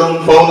നോക്കിയാൽ വെറും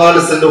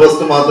 14 സെന്റ്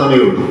വസ്തു മാത്രമേ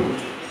ഉള്ളൂ.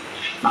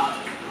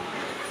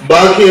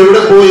 ബാക്കി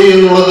എവിടെ പോയി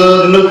എന്നുള്ളത്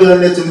നിങ്ങൾക്ക്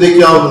തന്നെ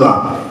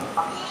ചിന്തിക്കാവുന്നതാണ്.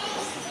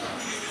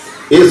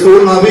 ഈ സ്കൂൾ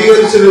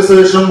നവീകരിച്ചതിന്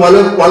ശേഷം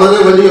വളരെ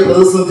വലിയ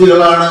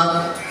പ്രതിസന്ധികളാണ്,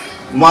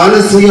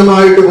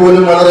 മാനസികമായിട്ട്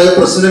പോലും വളരെ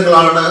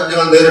പ്രശ്നങ്ങളാണ്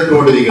ഞങ്ങൾ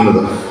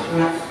നേരിട്ടുകൊണ്ടിരിക്കുന്നത്.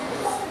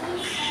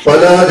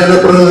 പല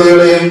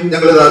ജനപ്രതിനിധികളെയും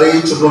ഞങ്ങളിത്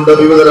അറിയിച്ചിട്ടുണ്ട്,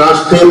 വിവിധ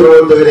രാഷ്ട്രീയ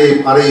പ്രവർത്തകരെയും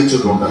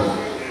അറിയിച്ചിട്ടുണ്ട്.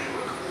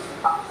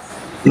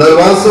 എന്നാൽ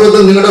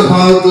വാസ്തവത്തിൽ നിങ്ങളുടെ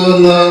ഭാഗത്തു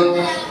നിന്ന്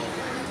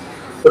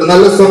ഒരു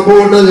നല്ല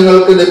സപ്പോർട്ട്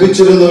നിങ്ങൾക്ക്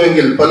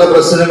ലഭിച്ചിരുന്നുവെങ്കിൽ പല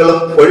പ്രശ്നങ്ങളും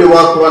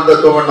ഒഴിവാക്കുവാൻ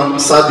തക്കവണ്ണം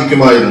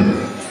സാധിക്കുമായിരുന്നു.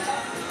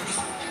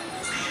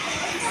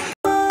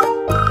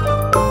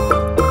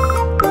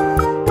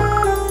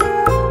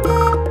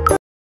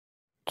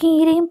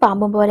 കീരിയും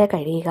പാമ്പും പോലെ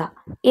കഴിയുക,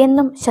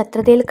 എന്നും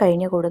ശത്രുതയിൽ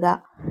കഴിഞ്ഞുകൂടുക.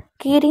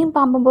 കീരിയും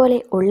പാമ്പും പോലെ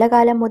ഉള്ള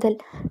കാലം മുതൽ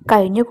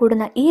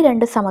കഴിഞ്ഞുകൂടുന്ന ഈ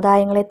രണ്ട്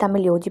സമുദായങ്ങളെ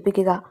തമ്മിൽ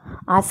യോജിപ്പിക്കുക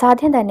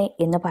അസാധ്യം തന്നെ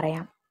എന്ന്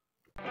പറയാം.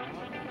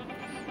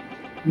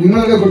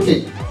 നിങ്ങളുടെ കുട്ടി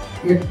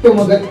 8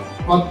 മുതൽ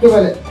 10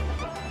 വരെ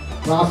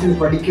ക്ലാസ്സിൽ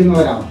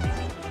പഠിക്കുന്നവരാണ്.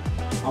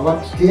 അവർ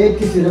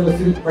സ്റ്റേറ്റ്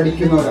സിലബസിൽ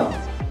പഠിക്കുന്നവരാണ്.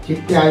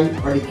 ചിട്ടയായി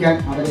പഠിക്കാൻ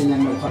അവരെ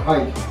ഞങ്ങൾ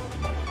സഹായിക്കും.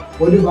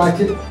 ഒരു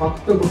ബാച്ചിൽ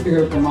 10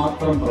 കുട്ടികൾക്ക്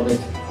മാത്രം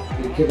പ്രവേശനം.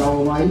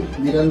 രക്ഷിതാവുമായി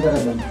നിരന്തര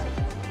ബന്ധം.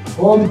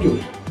 Home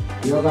tuition.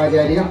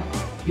 യോഗാചാര്യ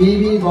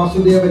PV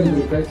Vasudevan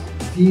ഗുരുക്കൾസ്,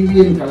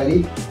 CVN കളരി,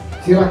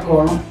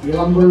 ചിറക്കോണം,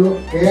 ഇളമ്പുള്ളൂർ,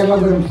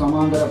 കേരളപുരം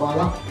സമാന്തരപാത,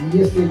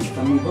 ESC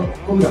സമീപം,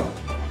 കുണ്ടം.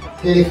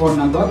 Telephone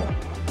number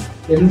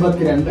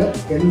 82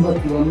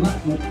 81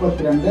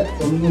 32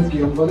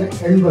 99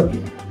 80.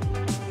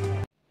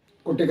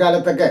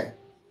 കുട്ടിക്കാലത്തൊക്കെ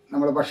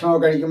നമ്മൾ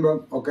ഭക്ഷണമൊക്കെ കഴിക്കുമ്പം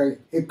ഒക്കെ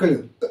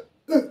എക്കിളിടും.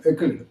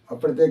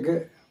 അപ്പോഴത്തേക്ക്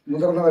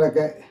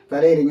മുതിർന്നവരൊക്കെ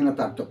തലയിലിങ്ങനെ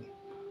തട്ടും.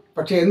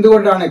 പക്ഷെ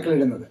എന്തുകൊണ്ടാണ്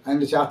എക്കിളിടുന്നത്?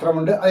 അതിൻ്റെ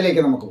ശാസ്ത്രമുണ്ട്,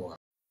 അതിലേക്ക് നമുക്ക് പോകാം.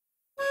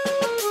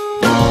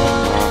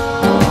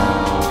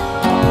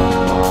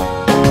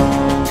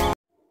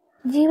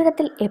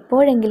 ജീവിതത്തിൽ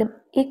എപ്പോഴെങ്കിലും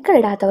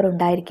ഇക്കിളിടാത്തവർ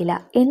ഉണ്ടായിരിക്കില്ല.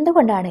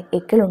 എന്തുകൊണ്ടാണ്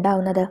എക്കിൾ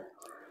ഉണ്ടാവുന്നത്?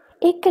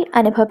 എക്കിൾ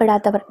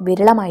അനുഭവപ്പെടാത്തവർ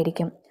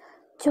വിരളമായിരിക്കും.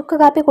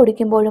 ചുക്കുകാപ്പി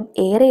കുടിക്കുമ്പോഴും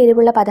ഏറെ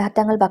എരിവുള്ള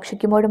പദാർത്ഥങ്ങൾ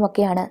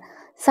ഭക്ഷിക്കുമ്പോഴുമൊക്കെയാണ്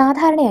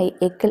സാധാരണയായി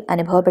എക്കിൾ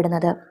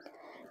അനുഭവപ്പെടുന്നത്.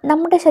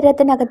 നമ്മുടെ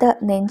ശരീരത്തിനകത്ത്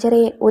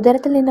നെഞ്ചിറയെ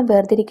ഉദരത്തിൽ നിന്നും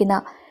വേർതിരിക്കുന്ന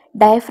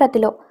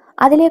ഡയഫ്രത്തിലോ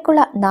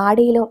അതിലേക്കുള്ള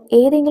നാഡിയിലോ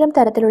ഏതെങ്കിലും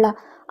തരത്തിലുള്ള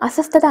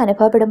അസ്വസ്ഥത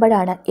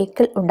അനുഭവപ്പെടുമ്പോഴാണ്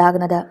എക്കിൾ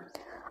ഉണ്ടാകുന്നത്.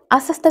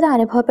 അസ്വസ്ഥത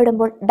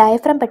അനുഭവപ്പെടുമ്പോൾ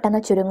ഡയഫ്രം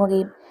പെട്ടെന്ന്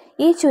ചുരുങ്ങുകയും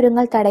ഈ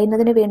ചുരുങ്ങൽ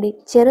തടയുന്നതിനു വേണ്ടി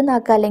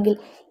ചെറുനാക്ക് അല്ലെങ്കിൽ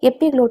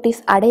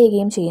എപ്പിഗ്ലോട്ടിസ്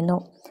അടയുകയും ചെയ്യുന്നു.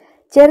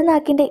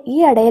 ചെറുനാക്കിൻ്റെ ഈ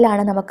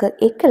അടയലാണ് നമുക്ക്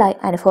എക്കിളായി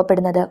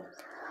അനുഭവപ്പെടുന്നത്.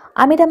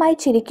 അമിതമായി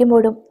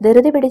ചിരിക്കുമ്പോഴും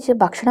ധൃതി പിടിച്ച്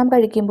ഭക്ഷണം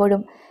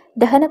കഴിക്കുമ്പോഴും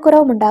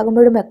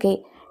ദഹനക്കുറവുണ്ടാകുമ്പോഴുമൊക്കെ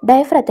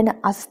ഡയഫ്രത്തിന്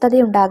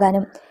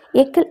അസ്വസ്ഥതയുണ്ടാകാനും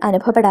എക്കിൾ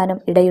അനുഭവപ്പെടാനും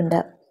ഇടയുണ്ട്.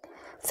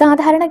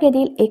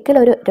 സാധാരണഗതിയിൽ എക്കിൾ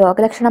ഒരു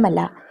രോഗലക്ഷണമല്ല.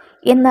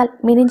 എന്നാൽ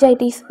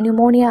മെനിഞ്ചൈറ്റിസ്,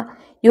 ന്യൂമോണിയ,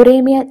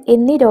 യുറേമിയ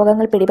എന്നീ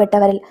രോഗങ്ങൾ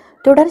പിടിപെട്ടവരിൽ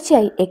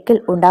തുടർച്ചയായി എക്കിൾ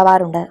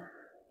ഉണ്ടാവാറുണ്ട്.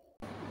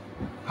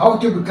 How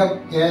to become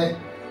a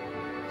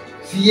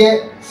CA,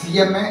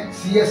 CMA,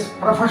 CS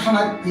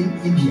professional in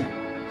India.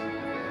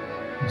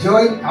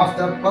 Join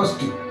after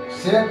 +2.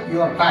 Save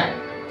your time.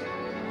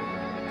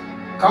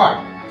 Call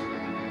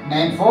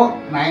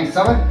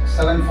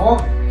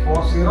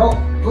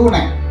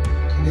 9497744029.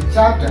 In the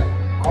chapter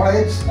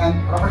College and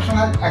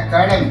Professional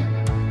Academy,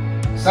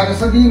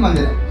 Saraswati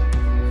Mandiram,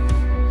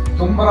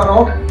 Tumbara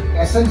Road,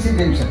 SNC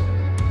Junction,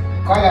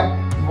 Kolam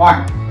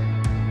 1.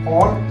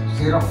 Call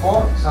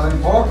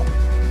 0474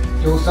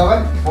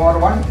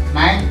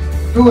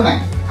 2741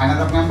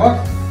 Another number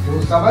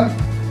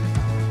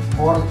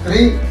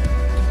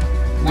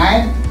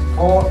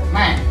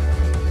 2743949.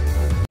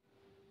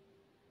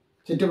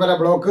 Chittumala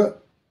block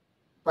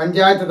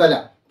panchayat തല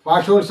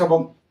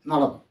ഭാഷോത്സവം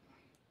നടന്നു.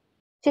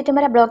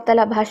 Chuttumala block തല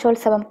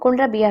ഭാഷോത്സവം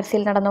കുണ്ട്ര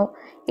BRCയിൽ നടന്നു.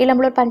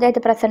 Ilampalloor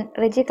panchayat president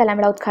Riji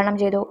കലമ്പള ഉദ്ഘാടനം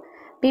ചെയ്തു.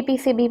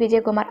 PPC B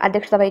Vijayakumar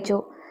അധ്യക്ഷത വഹിച്ചു.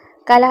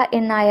 കല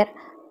N Nair,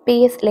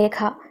 PS Lekha,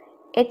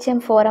 HM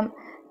forum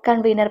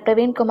convener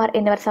Praveen Kumar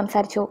എന്നിവർ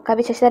സംസാരിച്ചു.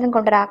 കവി ശശിധരൻ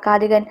കൊണ്ടറ,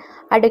 കാതികൻ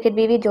അഡ്വക്കേറ്റ്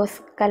VV ജോസ്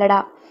കലട,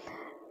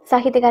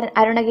 സാഹിത്യകാരൻ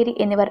അരുണഗിരി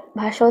എന്നിവർ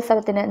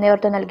ഭാഷോത്സവത്തിന്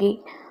നേതൃത്വം നൽകി.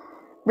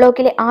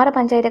 ബ്ലോക്കിലെ 6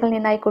 പഞ്ചായത്തുകളിൽ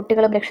നിന്നായി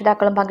കുട്ടികളും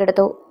രക്ഷിതാക്കളും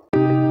പങ്കെടുത്തു.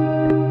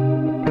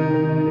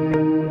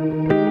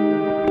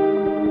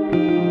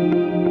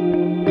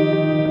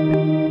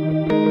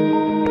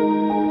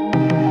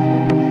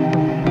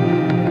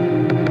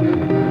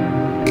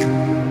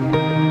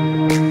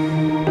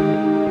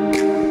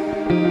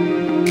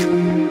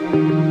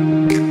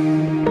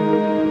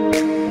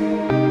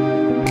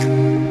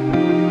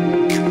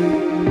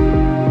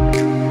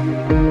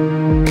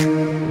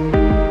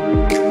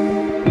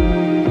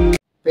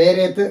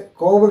 പേരേത്ത്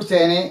കോവിഡ്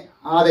സേനയെ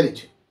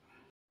ആദരിച്ചു.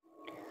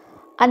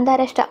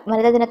 അന്താരാഷ്ട്ര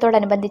വനിതാ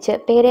ദിനത്തോടനുബന്ധിച്ച്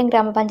പേരേം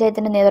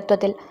ഗ്രാമപഞ്ചായത്തിന്റെ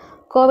നേതൃത്വത്തിൽ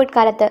കോവിഡ്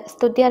കാലത്ത്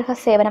സ്തുത്യർഹ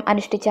സേവനം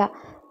അനുഷ്ഠിച്ച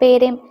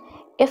പേരേം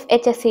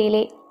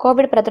FHSCയിലെ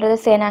കോവിഡ് പ്രതിരോധ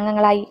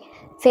സേനാംഗങ്ങളായി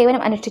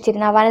സേവനം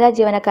അനുഷ്ഠിച്ചിരുന്ന വനിതാ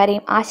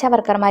ജീവനക്കാരെയും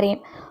ആശാവർക്കർമാരെയും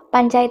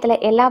പഞ്ചായത്തിലെ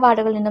എല്ലാ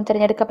വാർഡുകളിൽ നിന്നും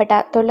തിരഞ്ഞെടുക്കപ്പെട്ട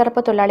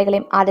തൊഴിലുറപ്പ്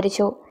തൊഴിലാളികളെയും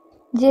ആദരിച്ചു.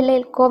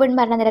 ജില്ലയിൽ കോവിഡ്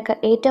മരണനിരക്ക്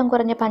ഏറ്റവും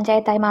കുറഞ്ഞ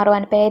പഞ്ചായത്തായി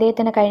മാറുവാൻ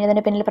പേരേത്തിന്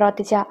കഴിഞ്ഞതിന് പിന്നിൽ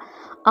പ്രവർത്തിച്ച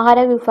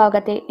ആരോഗ്യ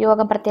വിഭാഗത്തെ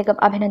യോഗം പ്രത്യേകം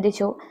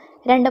അഭിനന്ദിച്ചു.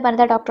 2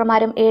 വനിതാ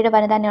ഡോക്ടർമാരും 7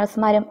 വനിതാ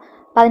നഴ്സുമാരും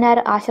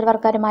 16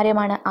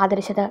 ആശാവർക്കർമാരെയുമാണ്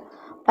ആദരിച്ചത്.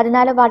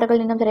 14 വാർഡുകളിൽ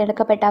നിന്നും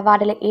തിരഞ്ഞെടുക്കപ്പെട്ട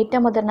വാർഡിലെ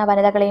ഏറ്റവും മുതിർന്ന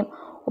വനിതകളെയും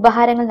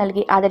ഉപഹാരങ്ങൾ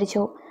നൽകി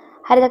ആദരിച്ചു.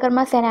 ഹരിതകർമ്മ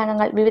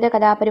സേനാംഗങ്ങൾ വിവിധ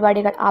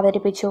കലാപരിപാടികൾ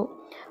അവതരിപ്പിച്ചു.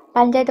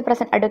 പഞ്ചായത്ത്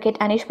പ്രസിഡന്റ്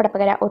അഡ്വക്കേറ്റ് അനീഷ്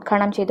പടപ്പകര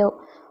ഉദ്ഘാടനം ചെയ്തു.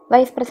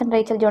 വൈസ് പ്രസിഡന്റ്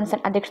റേച്ചൽ ജോൺസൺ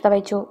അധ്യക്ഷത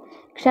വഹിച്ചു.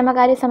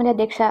 ക്ഷേമകാര്യ സമിതി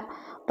അധ്യക്ഷ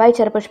വൈ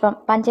ചെറുപുഷ്പം,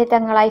 പഞ്ചായത്ത്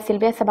അംഗങ്ങളായി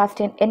Sylvia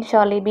Sebastian, N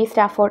Shirley, B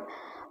Stafford,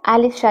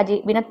 Alice Shaji,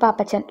 Vinod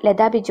Pappachan,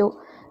 Latha Biju,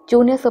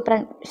 junior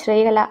superintendent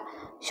Sreekala,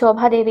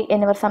 Shobhadevi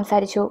എന്നിവർ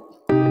സംസാരിച്ചു.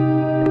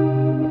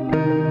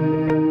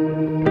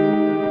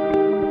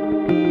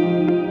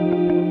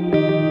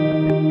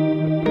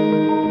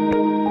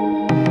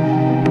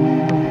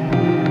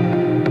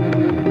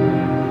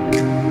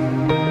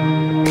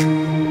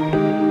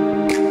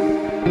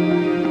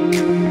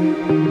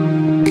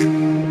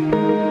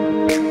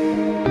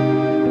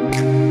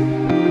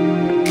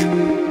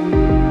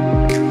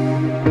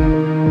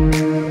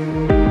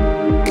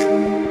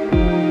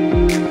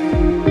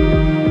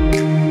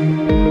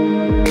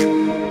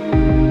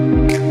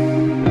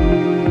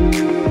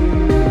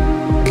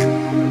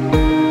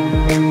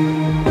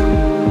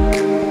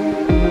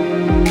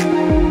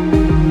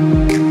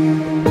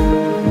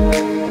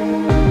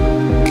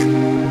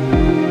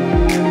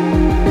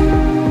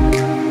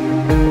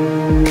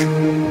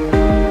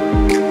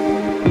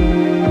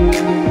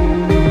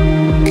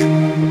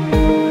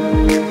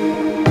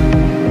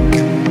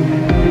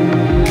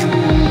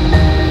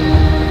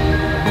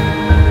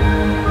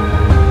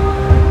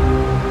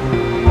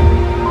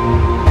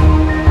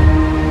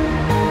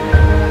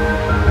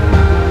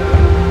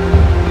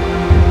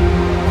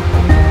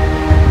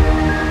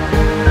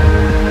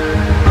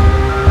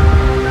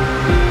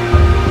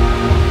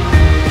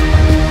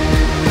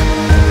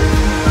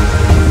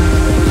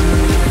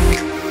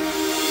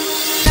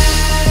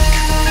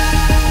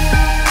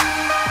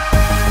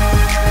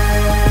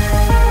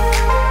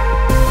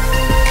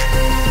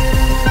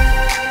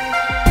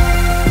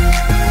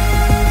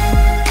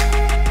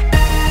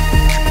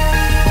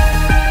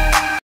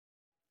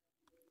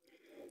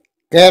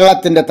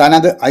 കേരളത്തിൻ്റെ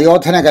തനത്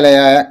അയോധന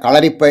കലയായ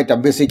കളരിപ്പയറ്റ്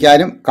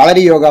അഭ്യസിക്കാനും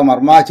കളരി യോഗ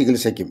മർമ്മ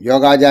ചികിത്സയ്ക്കും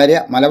യോഗാചാര്യ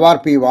മലബാർ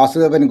P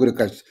വാസുദേവൻ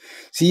ഗുരുക്കൾ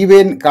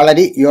CVN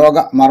കളരി യോഗ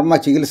മർമ്മ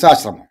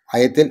ചികിത്സാശ്രമം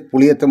അയത്തിൽ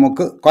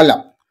പുളിയത്തുമുക്ക് കൊല്ലം.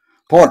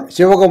 ഫോൺ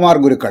ശിവകുമാർ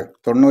ഗുരുക്കൾ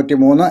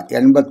 93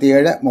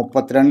 87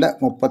 32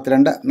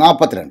 32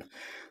 42.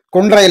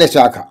 കുണ്ട്രയിലെ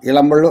ശാഖ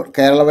ഇളമ്പള്ളൂർ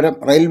കേരളപുരം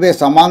റെയിൽവേ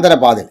സമാന്തര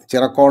പാതയിൽ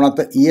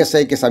ചിറക്കോണത്ത്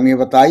ESIക്ക്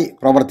സമീപത്തായി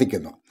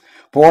പ്രവർത്തിക്കുന്നു.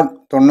 ഫോൺ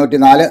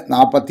 94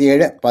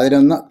 47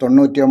 11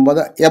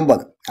 99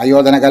 80.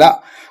 അയോധനകല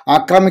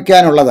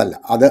ആക്രമിക്കാനുള്ളതല്ല,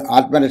 അത്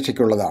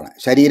ആത്മരക്ഷയ്ക്കുള്ളതാണ്.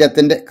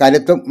 ശരീരത്തിൻ്റെ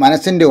കരുത്തും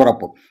മനസ്സിൻ്റെ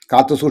ഉറപ്പും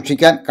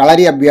കാത്തുസൂക്ഷിക്കാൻ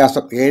കളരി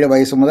അഭ്യാസം 7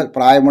 വയസ്സ് മുതൽ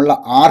പ്രായമുള്ള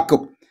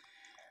ആർക്കും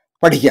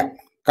പഠിക്കാം.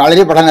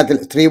 കളരി പഠനത്തിൽ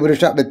സ്ത്രീ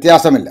പുരുഷ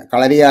വ്യത്യാസമില്ല.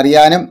 കളരി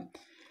അറിയാനും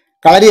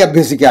കളരി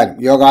അഭ്യസിക്കാനും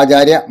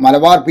യോഗാചാര്യ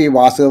മലബാർ P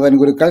വാസുദേവൻ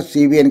ഗുരുക്കൾ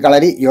CVN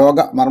കളരി യോഗ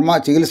മർമ്മ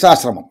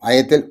ചികിത്സാശ്രമം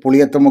അയത്തിൽ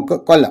പുളിയത്തുമുക്ക്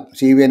കൊല്ലം.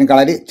 CVN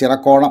കളരി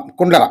ചിറക്കോണം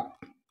കുണ്ടറ.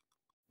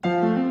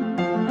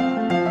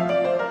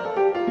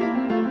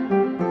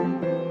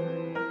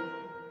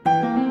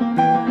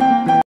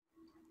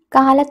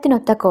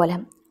 കാലത്തിനൊത്ത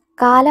കോലം.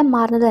 കാലം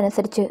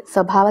മാറുന്നതനുസരിച്ച്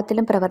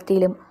സ്വഭാവത്തിലും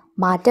പ്രവൃത്തിയിലും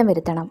മാറ്റം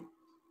വരുത്തണം.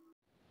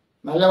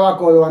 നല്ല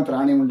വാക്ക് ഓതുവാൻ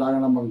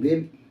ത്രാണിയുണ്ടാകണം. പങ്ക്തിയിൽ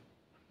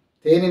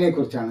തേനിനെ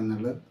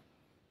കുറിച്ചാണെന്നുള്ളത്.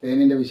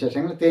 തേനിൻ്റെ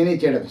വിശേഷങ്ങൾ,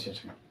 തേനീച്ചയുടെ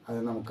വിശേഷങ്ങൾ, അത്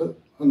നമുക്ക്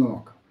ഒന്ന്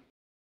നോക്കാം.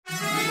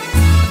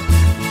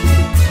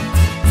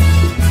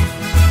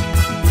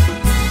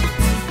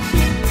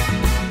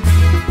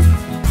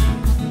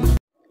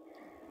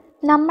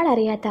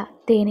 നമ്മളറിയാത്ത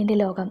തേനിൻ്റെ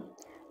ലോകം.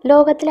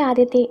 ലോകത്തിലെ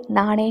ആദ്യത്തെ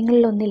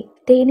നാണയങ്ങളിലൊന്നിൽ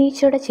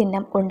തേനീച്ചയുടെ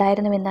ചിഹ്നം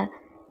ഉണ്ടായിരുന്നുവെന്ന്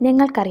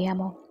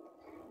നിങ്ങൾക്കറിയാമോ?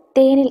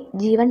 തേനിൽ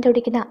ജീവൻ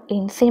തുടിക്കുന്ന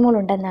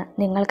എൻസൈമുകളുണ്ടെന്ന്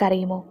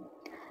നിങ്ങൾക്കറിയുമോ?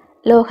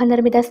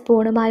 ലോഹനിർമ്മിത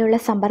സ്പൂണുമായുള്ള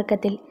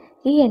സമ്പർക്കത്തിൽ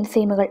ഈ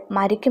എൻസൈമുകൾ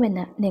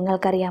മരിക്കുമെന്ന്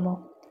നിങ്ങൾക്കറിയാമോ?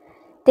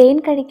 തേൻ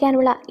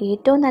കഴിക്കാനുള്ള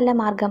ഏറ്റവും നല്ല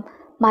മാർഗം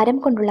മരം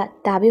കൊണ്ടുള്ള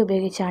തവി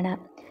ഉപയോഗിച്ചാണ്.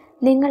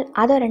 നിങ്ങൾ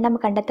അതൊരെണ്ണം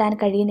കണ്ടെത്താൻ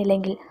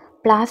കഴിയുന്നില്ലെങ്കിൽ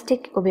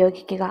പ്ലാസ്റ്റിക്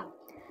ഉപയോഗിക്കുക.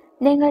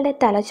 നിങ്ങളുടെ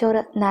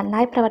തലച്ചോറ്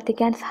നന്നായി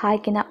പ്രവർത്തിക്കാൻ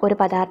സഹായിക്കുന്ന ഒരു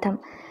പദാർത്ഥം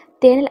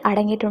തേനിൽ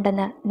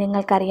അടങ്ങിയിട്ടുണ്ടെന്ന്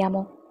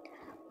നിങ്ങൾക്കറിയാമോ?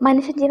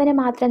 മനുഷ്യജീവനെ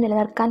മാത്രം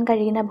നിലനിർത്താൻ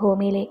കഴിയുന്ന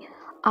ഭൂമിയിലെ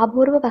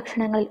അപൂർവ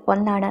ഭക്ഷണങ്ങളിൽ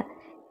ഒന്നാണ്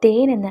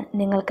തേനെന്ന്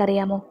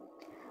നിങ്ങൾക്കറിയാമോ?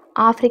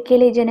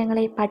 ആഫ്രിക്കയിലെ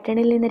ജനങ്ങളെ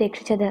പട്ടിണിയിൽ നിന്ന്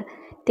രക്ഷിച്ചത്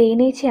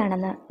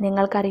തേനീച്ചയാണെന്ന്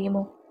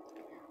നിങ്ങൾക്കറിയുമോ?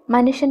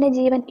 മനുഷ്യൻ്റെ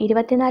ജീവൻ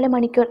 24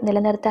 മണിക്കൂർ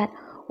നിലനിർത്താൻ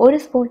ഒരു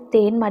സ്പൂൺ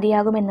തേൻ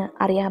മതിയാകുമെന്ന്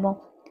അറിയാമോ?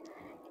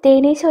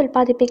 തേനീച്ച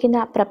ഉൽപ്പാദിപ്പിക്കുന്ന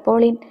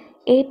പ്രപ്പോളിൻ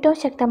ഏറ്റവും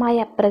ശക്തമായ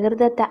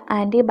പ്രകൃതിദത്ത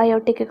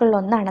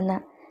ആൻറ്റിബയോട്ടിക്കുകളിലൊന്നാണെന്ന്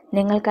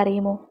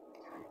നിങ്ങൾക്കറിയുമോ?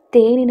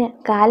 തേനിന്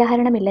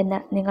കാലഹരണമില്ലെന്ന്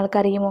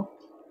നിങ്ങൾക്കറിയുമോ?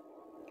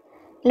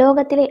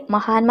 ലോകത്തിലെ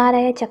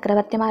മഹാന്മാരായ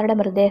ചക്രവർത്തിമാരുടെ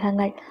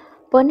മൃതദേഹങ്ങൾ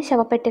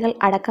പൊൻശവപ്പെട്ടികൾ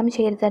അടക്കം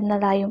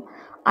ചെയ്തിരുന്നതായും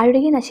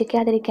അഴുകി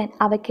നശിക്കാതിരിക്കാൻ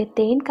അവയ്ക്ക്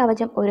തേൻ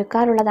കവചം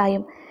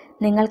ഒരുക്കാറുള്ളതായും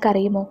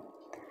നിങ്ങൾക്കറിയുമോ?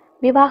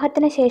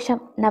 വിവാഹത്തിന് ശേഷം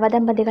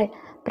നവദമ്പതികൾ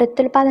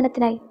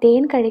പ്രത്യുൽപാദനത്തിനായി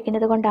തേൻ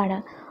കഴിക്കുന്നത് കൊണ്ടാണ്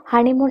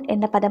ഹണിമൂൺ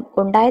എന്ന പദം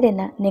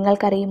ഉണ്ടായതെന്ന്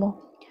നിങ്ങൾക്കറിയുമോ?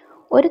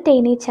 ഒരു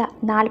തേനീച്ച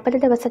 40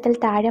 ദിവസത്തിൽ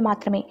താഴെ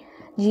മാത്രമേ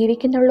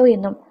ജീവിക്കുന്നുള്ളൂ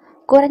എന്നും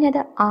കുറഞ്ഞത്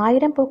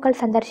 1000 പൂക്കൾ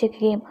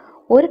സന്ദർശിക്കുകയും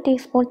 1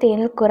 ടീസ്പൂൺ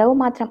തേനിൽ കുറവ്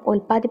മാത്രം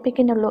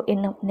ഉൽപ്പാദിപ്പിക്കുന്നുള്ളൂ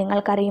എന്നും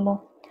നിങ്ങൾക്കറിയുമോ?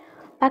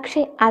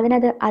 പക്ഷേ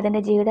അതിനത്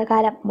അതിൻ്റെ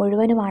ജീവിതകാലം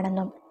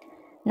മുഴുവനുമാണെന്നും.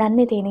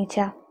 നന്ദി തേനീച്ച.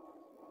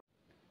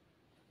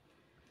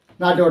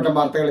 നാട്ടുവട്ടം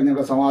വാർത്തകൾ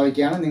എന്നിവിടെ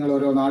സമാപിക്കുകയാണ്. നിങ്ങൾ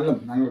ഓരോ നാളിലും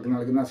ഞങ്ങൾക്ക്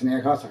നൽകുന്ന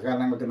സ്നേഹ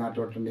സഹകരണങ്ങൾക്ക്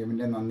നാട്ടുവട്ടം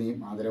ടീമിൻ്റെ നന്ദിയും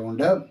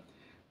ആദരവുമുണ്ട്.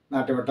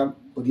 നാട്ടുവട്ടം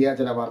പുതിയ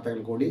ചില വാർത്തകൾ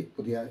കൂടി,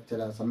 പുതിയ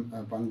ചില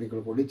പങ്ക്തികൾ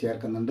കൂടി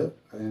ചേർക്കുന്നുണ്ട്.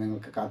 അതിന്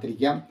നിങ്ങൾക്ക്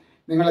കാത്തിരിക്കാം.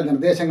 നിങ്ങളുടെ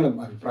നിർദ്ദേശങ്ങളും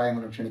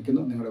അഭിപ്രായങ്ങളും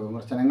ക്ഷണിക്കുന്നു. നിങ്ങളുടെ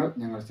വിമർശനങ്ങൾ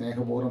ഞങ്ങൾ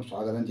സ്നേഹപൂർവ്വം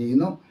സ്വാഗതം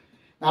ചെയ്യുന്നു.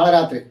 നാളെ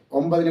രാത്രി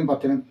 9-നും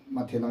 10-നും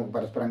മധ്യേ നമുക്ക്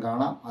പരസ്പരം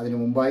കാണാം. അതിനു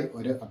മുമ്പായി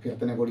ഒരു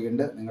അഭ്യർത്ഥന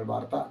കൂടിയുണ്ട്. നിങ്ങൾ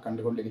വാർത്ത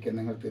കണ്ടുകൊണ്ടിരിക്കുന്ന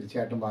നിങ്ങൾ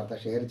തീർച്ചയായിട്ടും വാർത്ത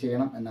ഷെയർ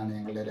ചെയ്യണം എന്നാണ്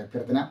ഞങ്ങളുടെ ഒരു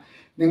അഭ്യർത്ഥന.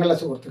 നിങ്ങളുടെ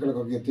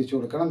സുഹൃത്തുക്കൾക്കൊക്കെ എത്തിച്ചു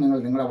കൊടുക്കണം.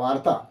 നിങ്ങളുടെ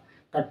വാർത്ത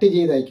കട്ട്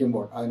ചെയ്ത്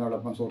അയക്കുമ്പോൾ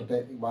അതിനോടൊപ്പം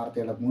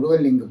വാർത്തയുടെ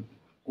മുഴുവൻ ലിങ്കും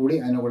കൂടി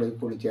അതിനുള്ളിൽ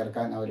കൂടി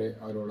ചേർക്കാൻ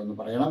അവരോടൊന്ന്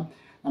പറയണം.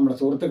 നമ്മുടെ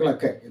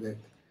സുഹൃത്തുക്കളൊക്കെ ഇത്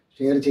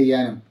ഷെയർ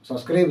ചെയ്യാനും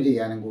സബ്സ്ക്രൈബ്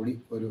ചെയ്യാനും കൂടി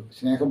ഒരു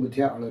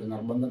സ്നേഹബുദ്ധിയ ഉള്ളൊരു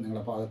നിർബന്ധം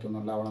നിങ്ങളുടെ ഭാഗത്തു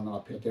നിന്നുണ്ടാവണം എന്നുള്ള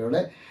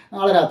അഭ്യർത്ഥനയോടെ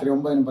നാളെ രാത്രി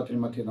 9-നും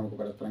 10-നും മധ്യേ നമുക്ക്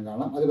പരസ്പരം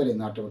കാണാം. അതുവരെ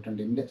നാട്ടുവട്ടം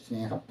ടീമിൻ്റെ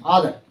സ്നേഹം,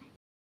 ആദരം.